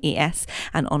 BAINES,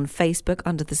 and on Facebook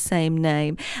under the same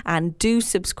name. And do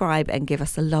subscribe and give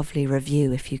us a lovely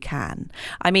review if you can.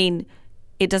 I mean,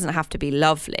 it doesn't have to be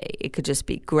lovely. It could just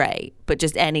be great, but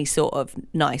just any sort of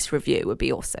nice review would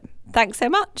be awesome. Thanks so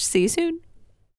much. See you soon.